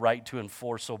 He had the right to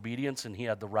enforce obedience, and he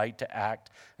had the right to act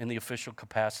in the official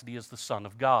capacity as the Son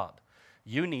of God.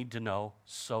 You need to know,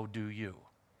 so do you.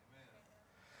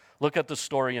 Look at the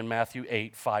story in Matthew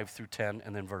 8, 5 through 10,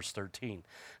 and then verse 13.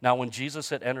 Now, when Jesus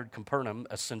had entered Capernaum,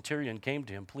 a centurion came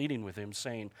to him, pleading with him,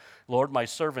 saying, Lord, my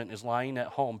servant is lying at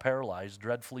home, paralyzed,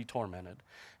 dreadfully tormented.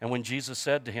 And when Jesus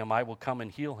said to him, I will come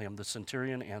and heal him, the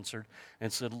centurion answered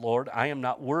and said, Lord, I am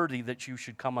not worthy that you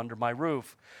should come under my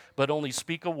roof, but only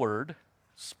speak a word,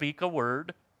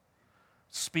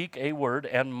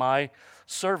 and my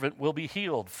servant will be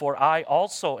healed. For I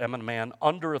also am a man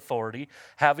under authority,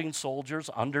 having soldiers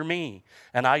under me.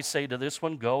 And I say to this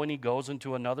one, go, and he goes, and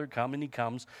to another, come, and he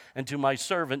comes, and to my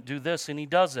servant, do this, and he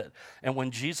does it. And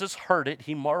when Jesus heard it,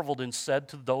 he marveled and said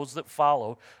to those that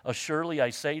follow, Assuredly I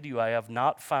say to you, I have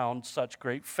not found such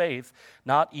great faith,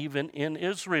 not even in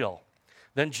Israel.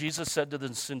 Then Jesus said to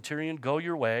the centurion, Go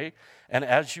your way, and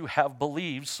as you have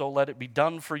believed, so let it be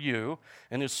done for you.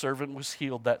 And his servant was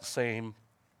healed that same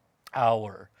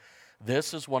hour.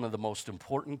 This is one of the most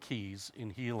important keys in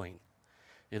healing.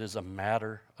 It is a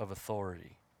matter of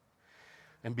authority.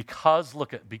 And because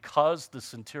the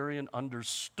centurion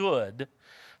understood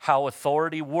how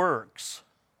authority works,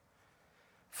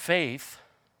 his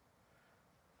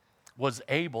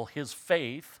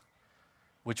faith,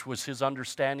 which was his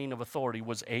understanding of authority,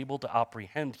 was able to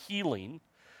apprehend healing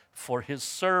for his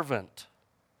servant.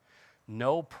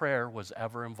 No prayer was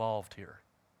ever involved here.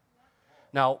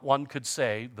 Now, one could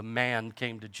say the man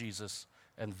came to Jesus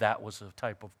and that was a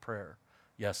type of prayer.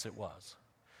 Yes, it was.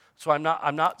 So I'm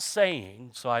not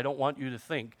saying, so I don't want you to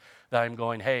think that I'm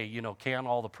going, hey, can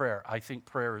all the prayer. I think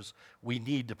prayers, we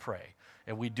need to pray,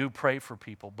 and we do pray for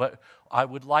people. But I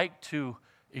would like to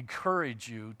encourage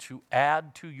you to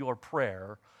add to your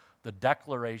prayer the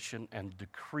declaration and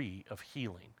decree of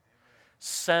healing.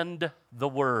 Send the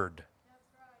word.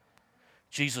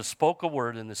 Jesus spoke a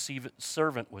word and the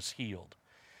servant was healed.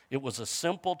 It was a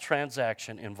simple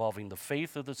transaction involving the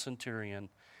faith of the centurion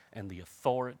and the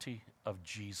authority of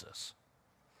Jesus.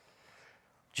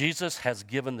 Jesus has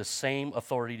given the same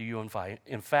authority to you.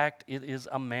 In fact, it is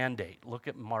a mandate. Look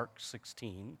at Mark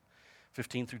 16.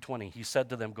 15 through 20, he said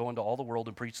to them, Go into all the world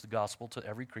and preach the gospel to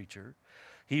every creature.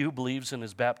 He who believes and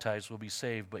is baptized will be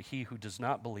saved, but he who does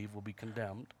not believe will be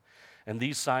condemned. And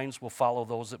these signs will follow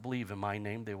those that believe. In my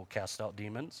name they will cast out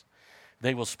demons.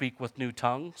 They will speak with new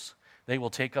tongues. They will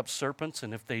take up serpents,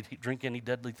 and if they drink any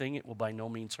deadly thing, it will by no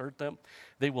means hurt them.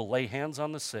 They will lay hands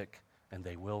on the sick, and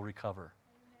they will recover.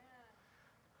 Amen.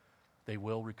 They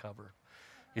will recover.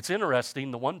 It's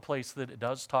interesting, the one place that it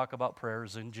does talk about prayer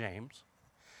is in James,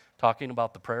 talking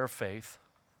about the prayer of faith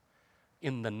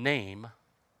in the name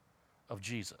of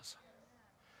Jesus.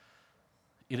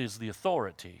 It is the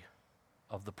authority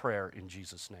of the prayer in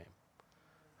Jesus' name.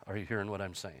 Are you hearing what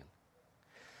I'm saying?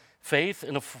 Faith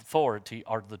and authority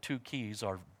are the two keys,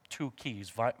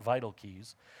 vital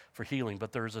keys for healing,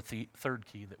 but there is a third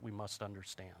key that we must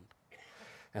understand,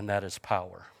 and that is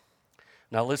power.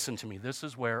 Now listen to me, this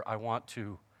is where I want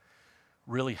to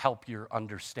really help your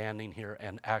understanding here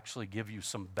and actually give you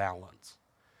some balance,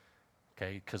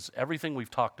 okay? Because everything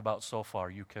we've talked about so far,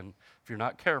 you can, if you're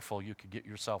not careful, you could get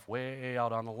yourself way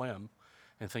out on a limb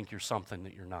and think you're something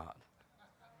that you're not,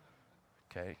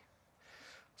 okay?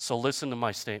 So listen to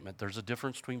my statement. There's a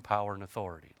difference between power and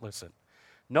authority. Listen,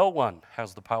 no one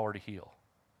has the power to heal.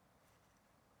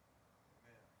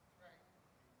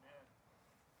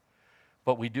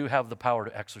 But we do have the power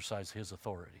to exercise his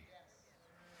authority.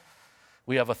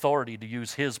 We have authority to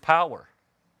use his power.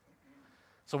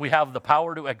 So we have the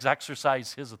power to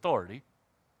exercise his authority,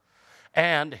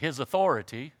 and his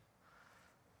authority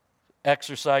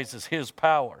exercises his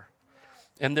power.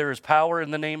 And there is power in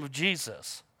the name of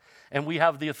Jesus. And we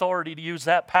have the authority to use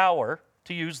that power,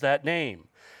 to use that name.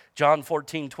 John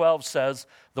 14:12 says,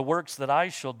 The works that I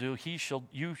do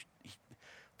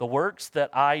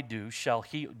shall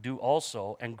he do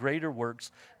also, and greater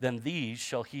works than these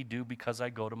shall he do, because I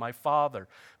go to my Father.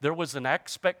 There was an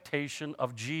expectation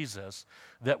of Jesus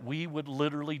that we would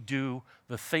literally do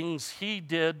the things he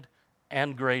did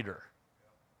and greater.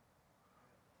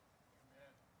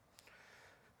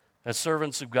 As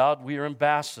servants of God, we are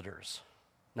ambassadors.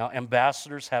 Now,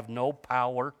 ambassadors have no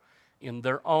power in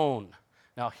their own.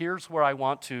 Now, here's where I'm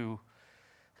going to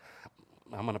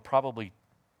probably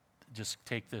just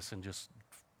take this and just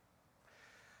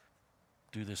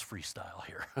do this freestyle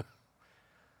here.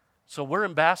 So we're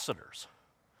ambassadors.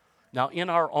 Now, in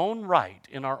our own right,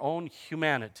 in our own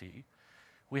humanity,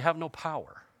 we have no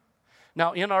power.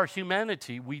 Now, in our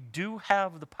humanity, we do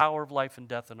have the power of life and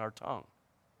death in our tongue.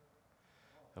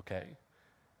 Okay?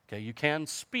 Okay, you can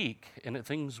speak, and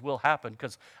things will happen,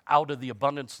 because out of the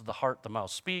abundance of the heart, the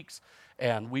mouth speaks,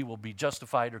 and we will be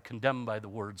justified or condemned by the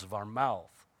words of our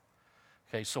mouth.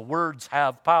 Okay, so words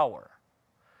have power.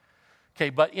 Okay,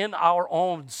 but in our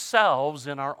own selves,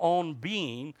 in our own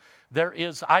being,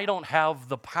 I don't have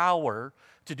the power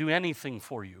to do anything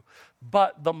for you.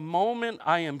 But the moment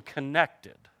I am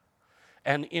connected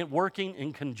and working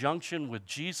in conjunction with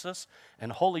Jesus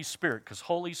and Holy Spirit, because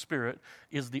Holy Spirit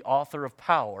is the author of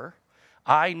power,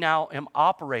 I now am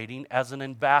operating as an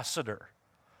ambassador.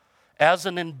 As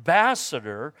an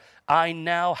ambassador, I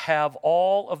now have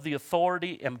all of the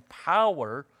authority and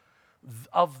power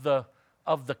of the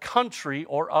country,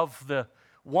 or of the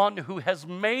one who has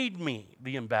made me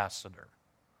the ambassador.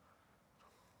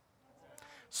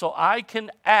 So I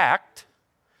can act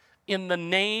in the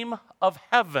name of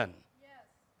heaven.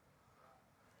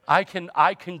 I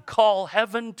can call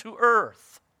heaven to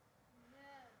earth.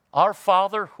 Our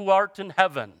Father who art in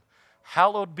heaven,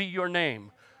 hallowed be your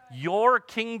name. Your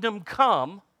kingdom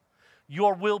come,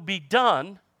 your will be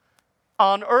done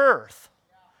on earth,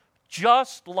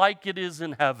 just like it is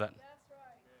in heaven.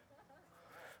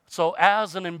 So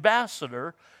as an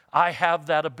ambassador, I have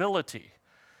that ability.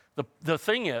 The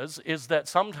thing is that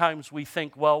sometimes we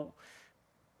think, well,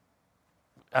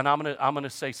 and I'm gonna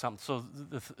say something. So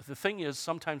the thing is,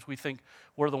 sometimes we think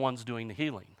we're the ones doing the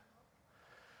healing.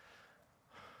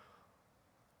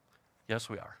 Yes,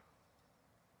 we are.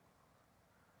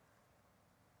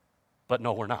 But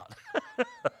no, we're not.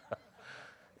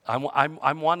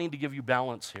 I'm wanting to give you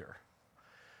balance here,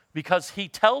 because he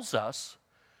tells us,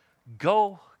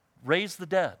 go raise the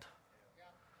dead.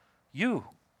 You,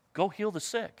 go heal the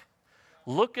sick.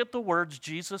 Look at the words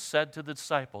Jesus said to the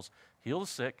disciples. Heal the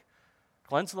sick,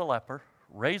 cleanse the leper,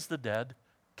 raise the dead,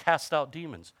 cast out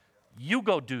demons. You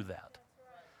go do that.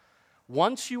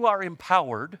 Once you are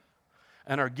empowered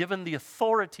and are given the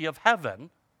authority of heaven,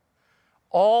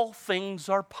 all things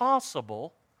are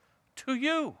possible to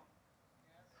you.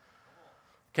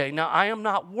 Okay, now I am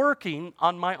not working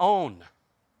on my own.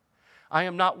 I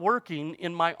am not working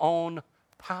in my own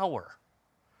power.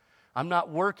 I'm not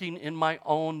working in my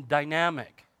own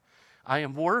dynamic. I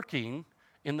am working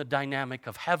in the dynamic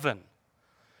of heaven.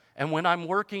 And when I'm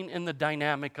working in the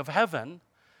dynamic of heaven,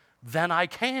 then I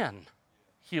can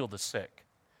heal the sick,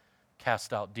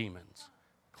 cast out demons,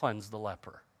 cleanse the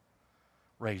leper,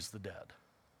 raise the dead.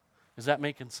 Is that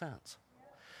making sense?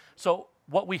 So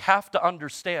what we have to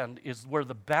understand is where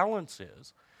the balance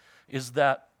is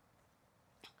that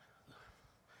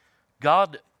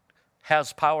God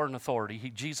has power and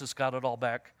authority. Jesus got it all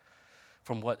back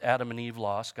from what Adam and Eve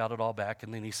lost, got it all back,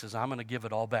 and then he says, I'm going to give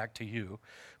it all back to you,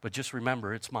 but just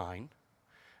remember, it's mine,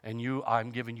 and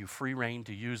I'm giving you free rein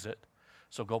to use it,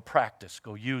 so go practice,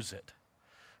 go use it,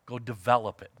 go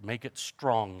develop it, make it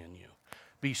strong in you.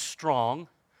 Be strong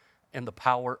in the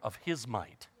power of his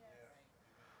might.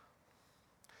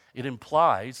 It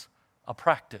implies a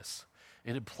practice.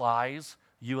 It implies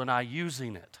you and I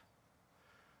using it.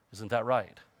 Isn't that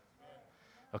right?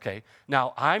 Okay,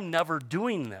 now I'm never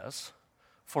doing this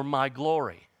for my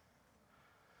glory.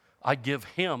 I give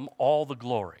him all the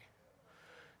glory.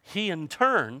 He in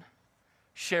turn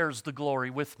shares the glory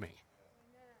with me.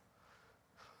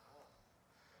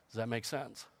 Does that make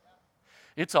sense?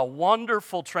 It's a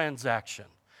wonderful transaction.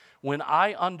 When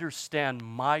I understand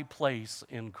my place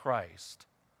in Christ,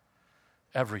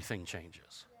 everything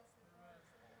changes.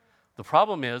 The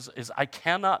problem is I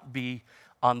cannot be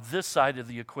on this side of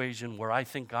the equation where I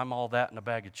think I'm all that in a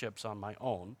bag of chips on my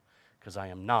own, because I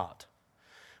am not.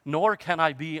 Nor can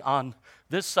I be on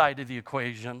this side of the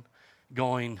equation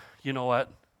going, you know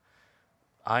what,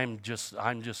 I'm just,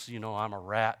 I'm a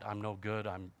rat, I'm no good,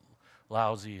 I'm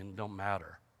lousy and don't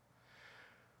matter.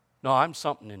 No, I'm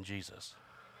something in Jesus.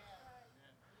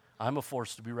 I'm a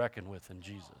force to be reckoned with in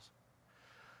Jesus.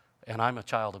 And I'm a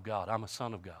child of God. I'm a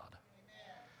son of God.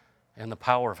 And the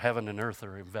power of heaven and earth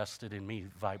are invested in me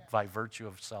by virtue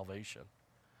of salvation.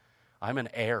 I'm an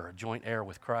heir, a joint heir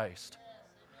with Christ.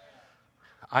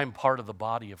 I'm part of the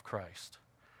body of Christ.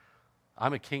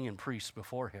 I'm a king and priest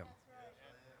before him.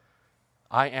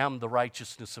 I am the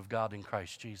righteousness of God in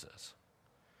Christ Jesus.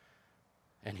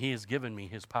 And he has given me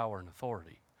his power and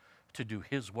authority to do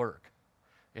his work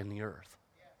in the earth.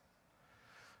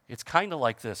 It's kind of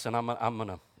like this, and I'm going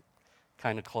to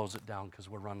kind of close it down because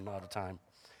we're running out of time.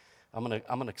 I'm going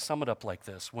to sum it up like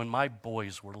this. When my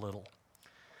boys were little,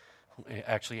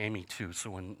 Actually, Amy too. So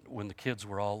when the kids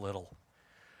were all little,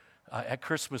 at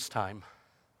Christmas time,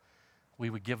 we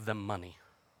would give them money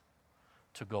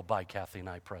to go buy Kathy and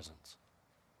I presents.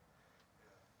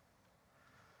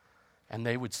 And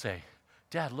they would say,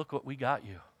 Dad, look what we got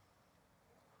you.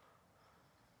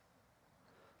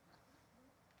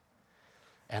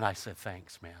 And I said,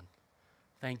 thanks, man.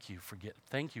 Thank you for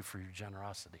your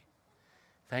generosity.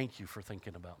 Thank you for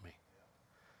thinking about me.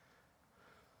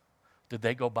 Did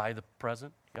they go buy the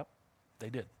present? Yep, they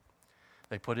did.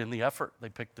 They put in the effort. They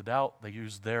picked it out. They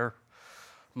used their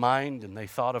mind, and they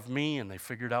thought of me, and they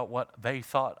figured out what they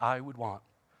thought I would want,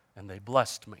 and they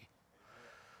blessed me.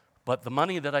 But the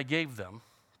money that I gave them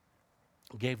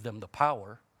the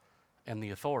power and the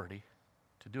authority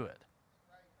to do it.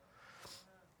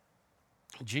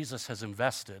 Jesus has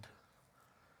invested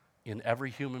in every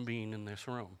human being in this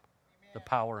room the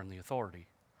power and the authority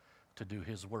to do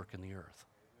his work in the earth.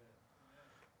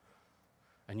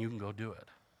 And you can go do it.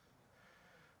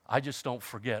 I just don't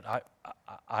forget.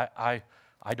 I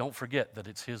don't forget that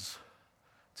it's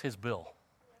his bill.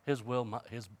 His will,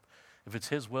 if it's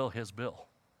his will, his bill.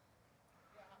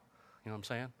 You know what I'm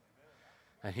saying?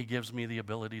 And he gives me the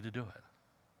ability to do it.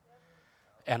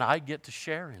 And I get to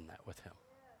share in that with him.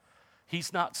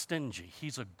 He's not stingy.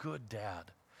 He's a good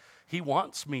dad. He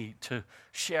wants me to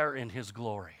share in his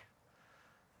glory.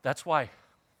 That's why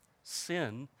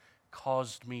sin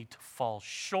caused me to fall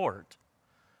short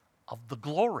of the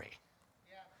glory.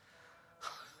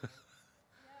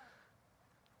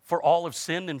 For all have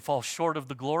sinned and fall short of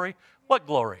the glory. What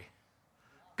glory?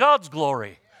 God's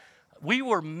glory. We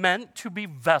were meant to be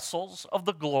vessels of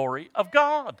the glory of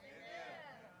God.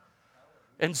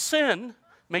 And sin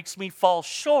makes me fall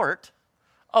short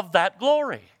of that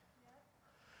glory.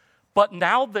 But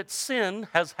now that sin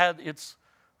has had its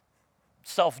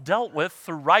self dealt with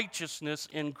through righteousness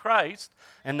in Christ,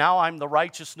 and now I'm the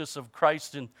righteousness of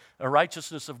Christ and the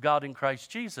righteousness of God in Christ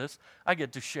Jesus, I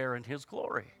get to share in his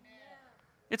glory.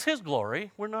 It's his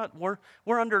glory.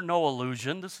 We're under no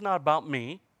illusion. This is not about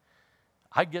me.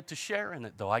 I get to share in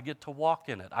it, though. I get to walk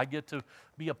in it. I get to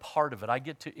be a part of it. I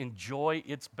get to enjoy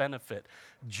its benefit,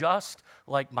 just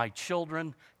like my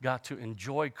children got to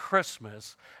enjoy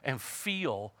Christmas and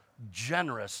feel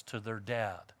generous to their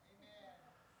dad.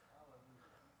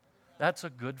 That's a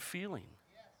good feeling.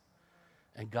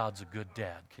 And God's a good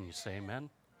dad. Can you say amen?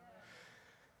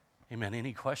 Amen.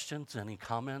 Any questions, any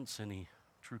comments, any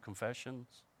true confessions?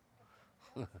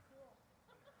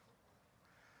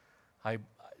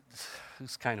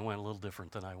 This kind of went a little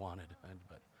different than I wanted,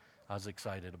 but I was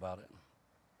excited about it.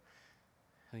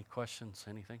 Any questions,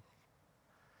 anything?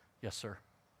 Yes, sir.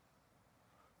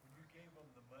 When you gave them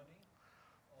the money,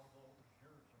 although it was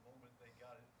yours the moment they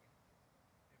got it,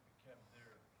 it became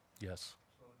theirs. Yes.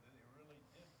 So they really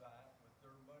did buy it with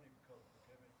their money because it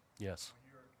became it. Yes.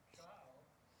 When you're a child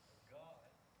of God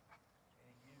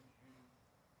and he gives you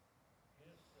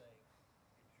his thing,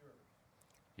 it's yours.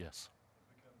 Yes.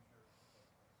 It becomes yours.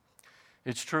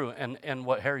 It's true, and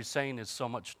what Harry's saying is so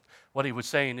much. What he was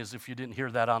saying is, if you didn't hear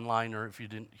that online or if you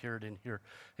didn't hear it in here,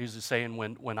 he's just saying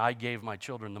when I gave my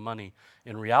children the money,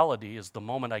 in reality, is the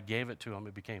moment I gave it to them,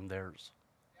 it became theirs.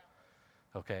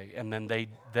 Okay, and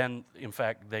then in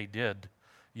fact they did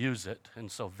use it,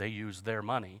 and so they used their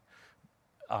money,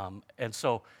 and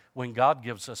so when God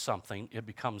gives us something, it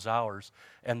becomes ours,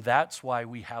 and that's why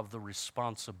we have the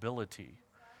responsibility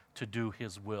to do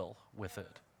His will with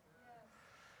it.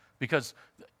 Because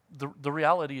the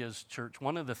reality is, church,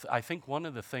 I think one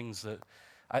of the things that,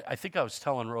 I think I was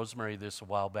telling Rosemary this a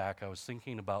while back, I was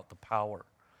thinking about the power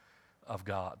of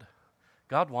God.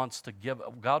 God wants to give,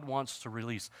 God wants to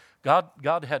release.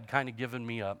 God had kind of given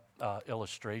me a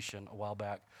illustration a while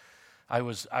back. I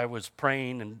was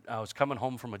praying, and I was coming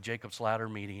home from a Jacob's Ladder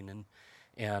meeting,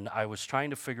 and I was trying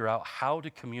to figure out how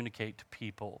to communicate to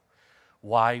people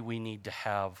why we need to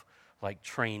have like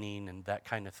training and that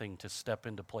kind of thing to step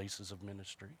into places of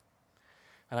ministry.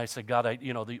 And I said, God,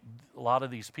 a lot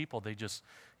of these people, they just,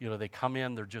 they come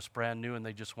in, they're just brand new, and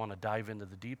they just want to dive into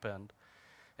the deep end.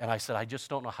 And I said, I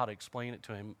just don't know how to explain it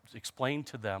to him. Explain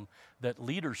to them that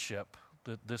leadership,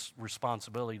 that this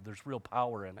responsibility, there's real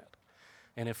power in it.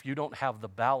 And if you don't have the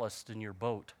ballast in your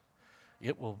boat,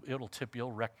 it'll tip,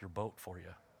 you'll wreck your boat for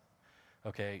you.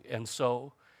 Okay, and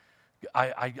so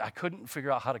I couldn't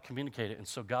figure out how to communicate it, and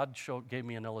so God gave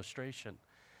me an illustration.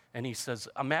 And he says,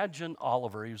 imagine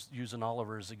Oliver, he was using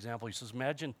Oliver as an example. He says,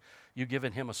 imagine you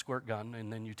giving him a squirt gun,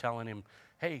 and then you telling him,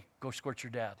 hey, go squirt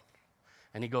your dad.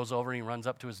 And he goes over and he runs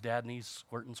up to his dad, and he's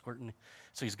squirting.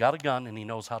 So he's got a gun, and he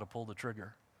knows how to pull the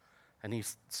trigger. And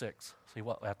he's 6. See,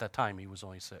 well, at that time, he was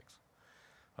only 6.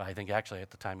 But I think actually at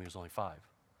the time he was only 5.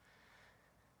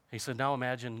 He said, now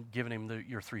imagine giving him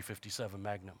your .357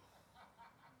 Magnum.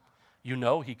 You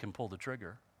know he can pull the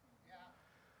trigger.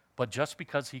 But just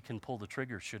because he can pull the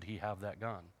trigger, should he have that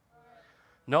gun?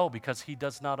 No, because he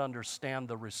does not understand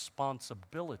the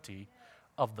responsibility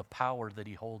of the power that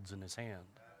he holds in his hand.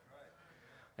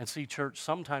 And see, church,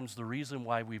 sometimes the reason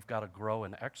why we've got to grow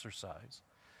and exercise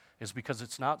is because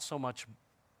it's not so much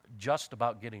just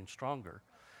about getting stronger,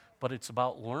 but it's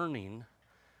about learning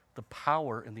the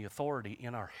power and the authority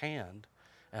in our hand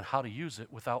and how to use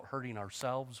it without hurting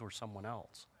ourselves or someone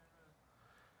else.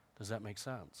 Does that make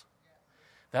sense?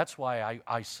 That's why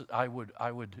I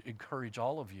would encourage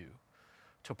all of you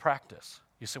to practice.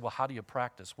 You say, well, how do you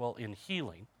practice? Well, in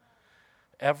healing,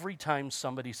 every time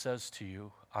somebody says to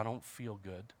you, I don't feel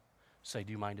good, say,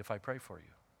 do you mind if I pray for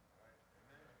you?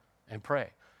 And pray.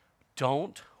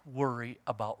 Don't worry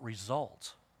about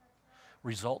results.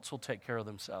 Results will take care of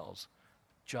themselves.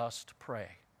 Just pray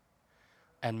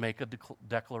and make a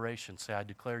declaration. Say, I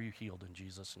declare you healed in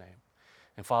Jesus' name.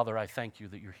 And Father, I thank you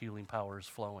that your healing power is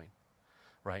flowing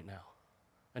right now.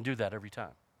 And do that every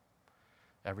time.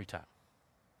 Every time.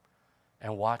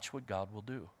 And watch what God will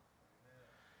do.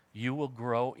 You will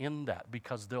grow in that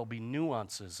because there'll be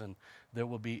nuances and there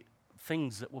will be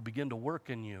things that will begin to work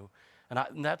in you. And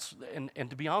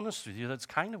to be honest with you, that's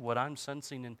kind of what I'm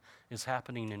sensing is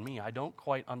happening in me. I don't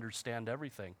quite understand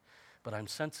everything, but I'm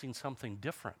sensing something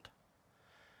different.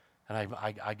 And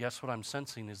I guess what I'm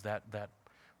sensing is that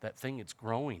thing, it's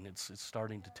growing. It's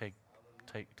starting to take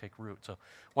root. So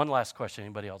one last question.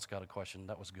 Anybody else got a question?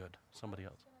 That was good. Somebody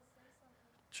else?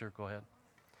 Sure, go ahead.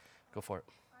 Go for it.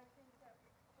 I think that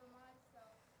for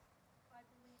myself, I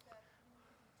believe that we need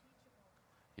to be teachable.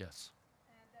 Yes.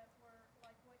 And that we're,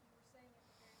 like what you were saying at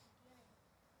the very beginning,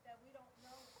 that we don't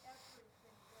know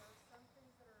everything. There are some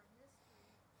things that are a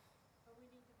mystery, but we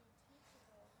need to be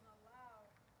teachable and allow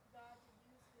God to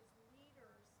use his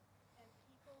leaders and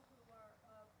people who are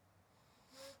of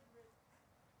good,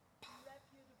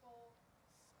 reputable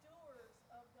stewards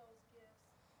of those gifts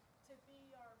to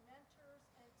be our mentors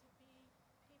and to be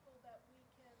people that we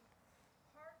can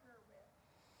partner with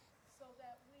so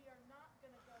that we are not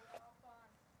going to go off on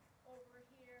over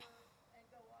here and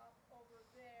go off over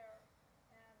there.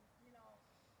 And,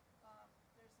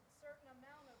 there's a certain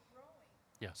amount of growing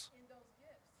Yes. in those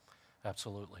gifts.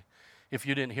 Absolutely. If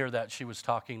you didn't hear that, she was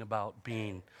talking about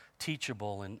being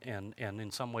teachable and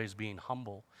in some ways being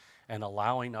humble and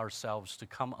allowing ourselves to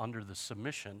come under the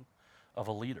submission of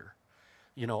a leader.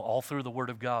 All through the Word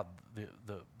of God,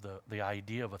 the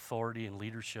idea of authority and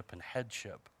leadership and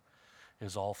headship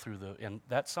is all through and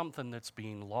that's something that's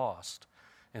being lost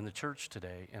in the church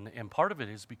today. And part of it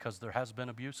is because there has been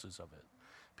abuses of it.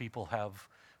 People have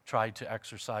tried to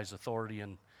exercise authority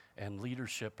and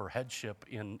leadership or headship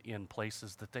in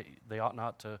places that they ought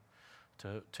not to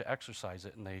exercise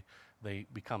it, and they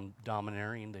become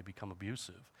domineering, they become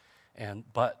abusive.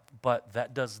 But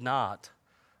that does not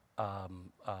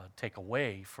take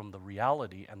away from the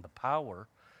reality and the power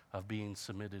of being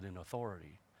submitted in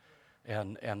authority.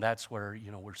 And that's where,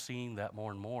 we're seeing that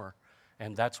more and more.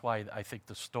 And that's why I think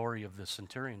the story of the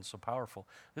centurion is so powerful.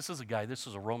 This is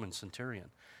a Roman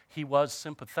centurion. He was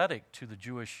sympathetic to the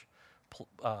Jewish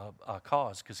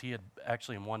cause because he had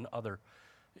actually, in one other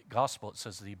gospel, it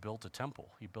says that he built a temple.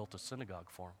 He built a synagogue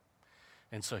for him.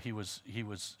 And so he was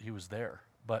there.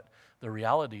 But the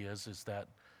reality is that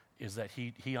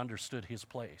he understood his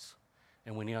place.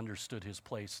 And when he understood his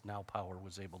place, now power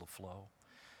was able to flow.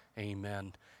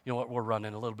 Amen. You know what? We're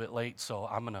running a little bit late, so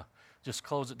I'm going to just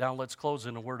close it down. Let's close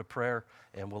in a word of prayer,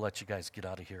 and we'll let you guys get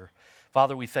out of here.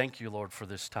 Father, we thank you, Lord, for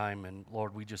this time. And,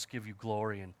 Lord, we just give you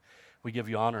glory and we give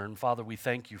you honor. And, Father, we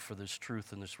thank you for this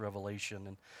truth and this revelation.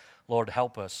 And, Lord,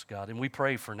 help us, God. And we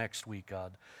pray for next week,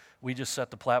 God. We just set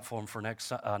the platform for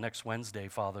next Wednesday,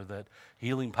 Father, that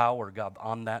healing power, God,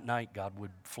 on that night, God,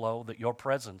 would flow, that your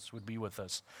presence would be with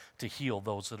us to heal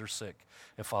those that are sick.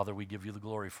 And, Father, we give you the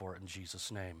glory for it in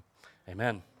Jesus' name.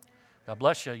 Amen. God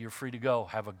bless you. You're free to go.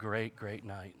 Have a great, great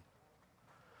night.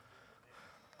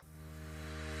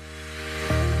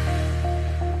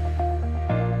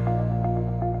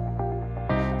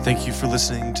 Thank you for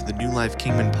listening to the New Life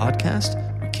Kingman podcast.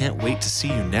 We can't wait to see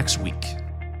you next week.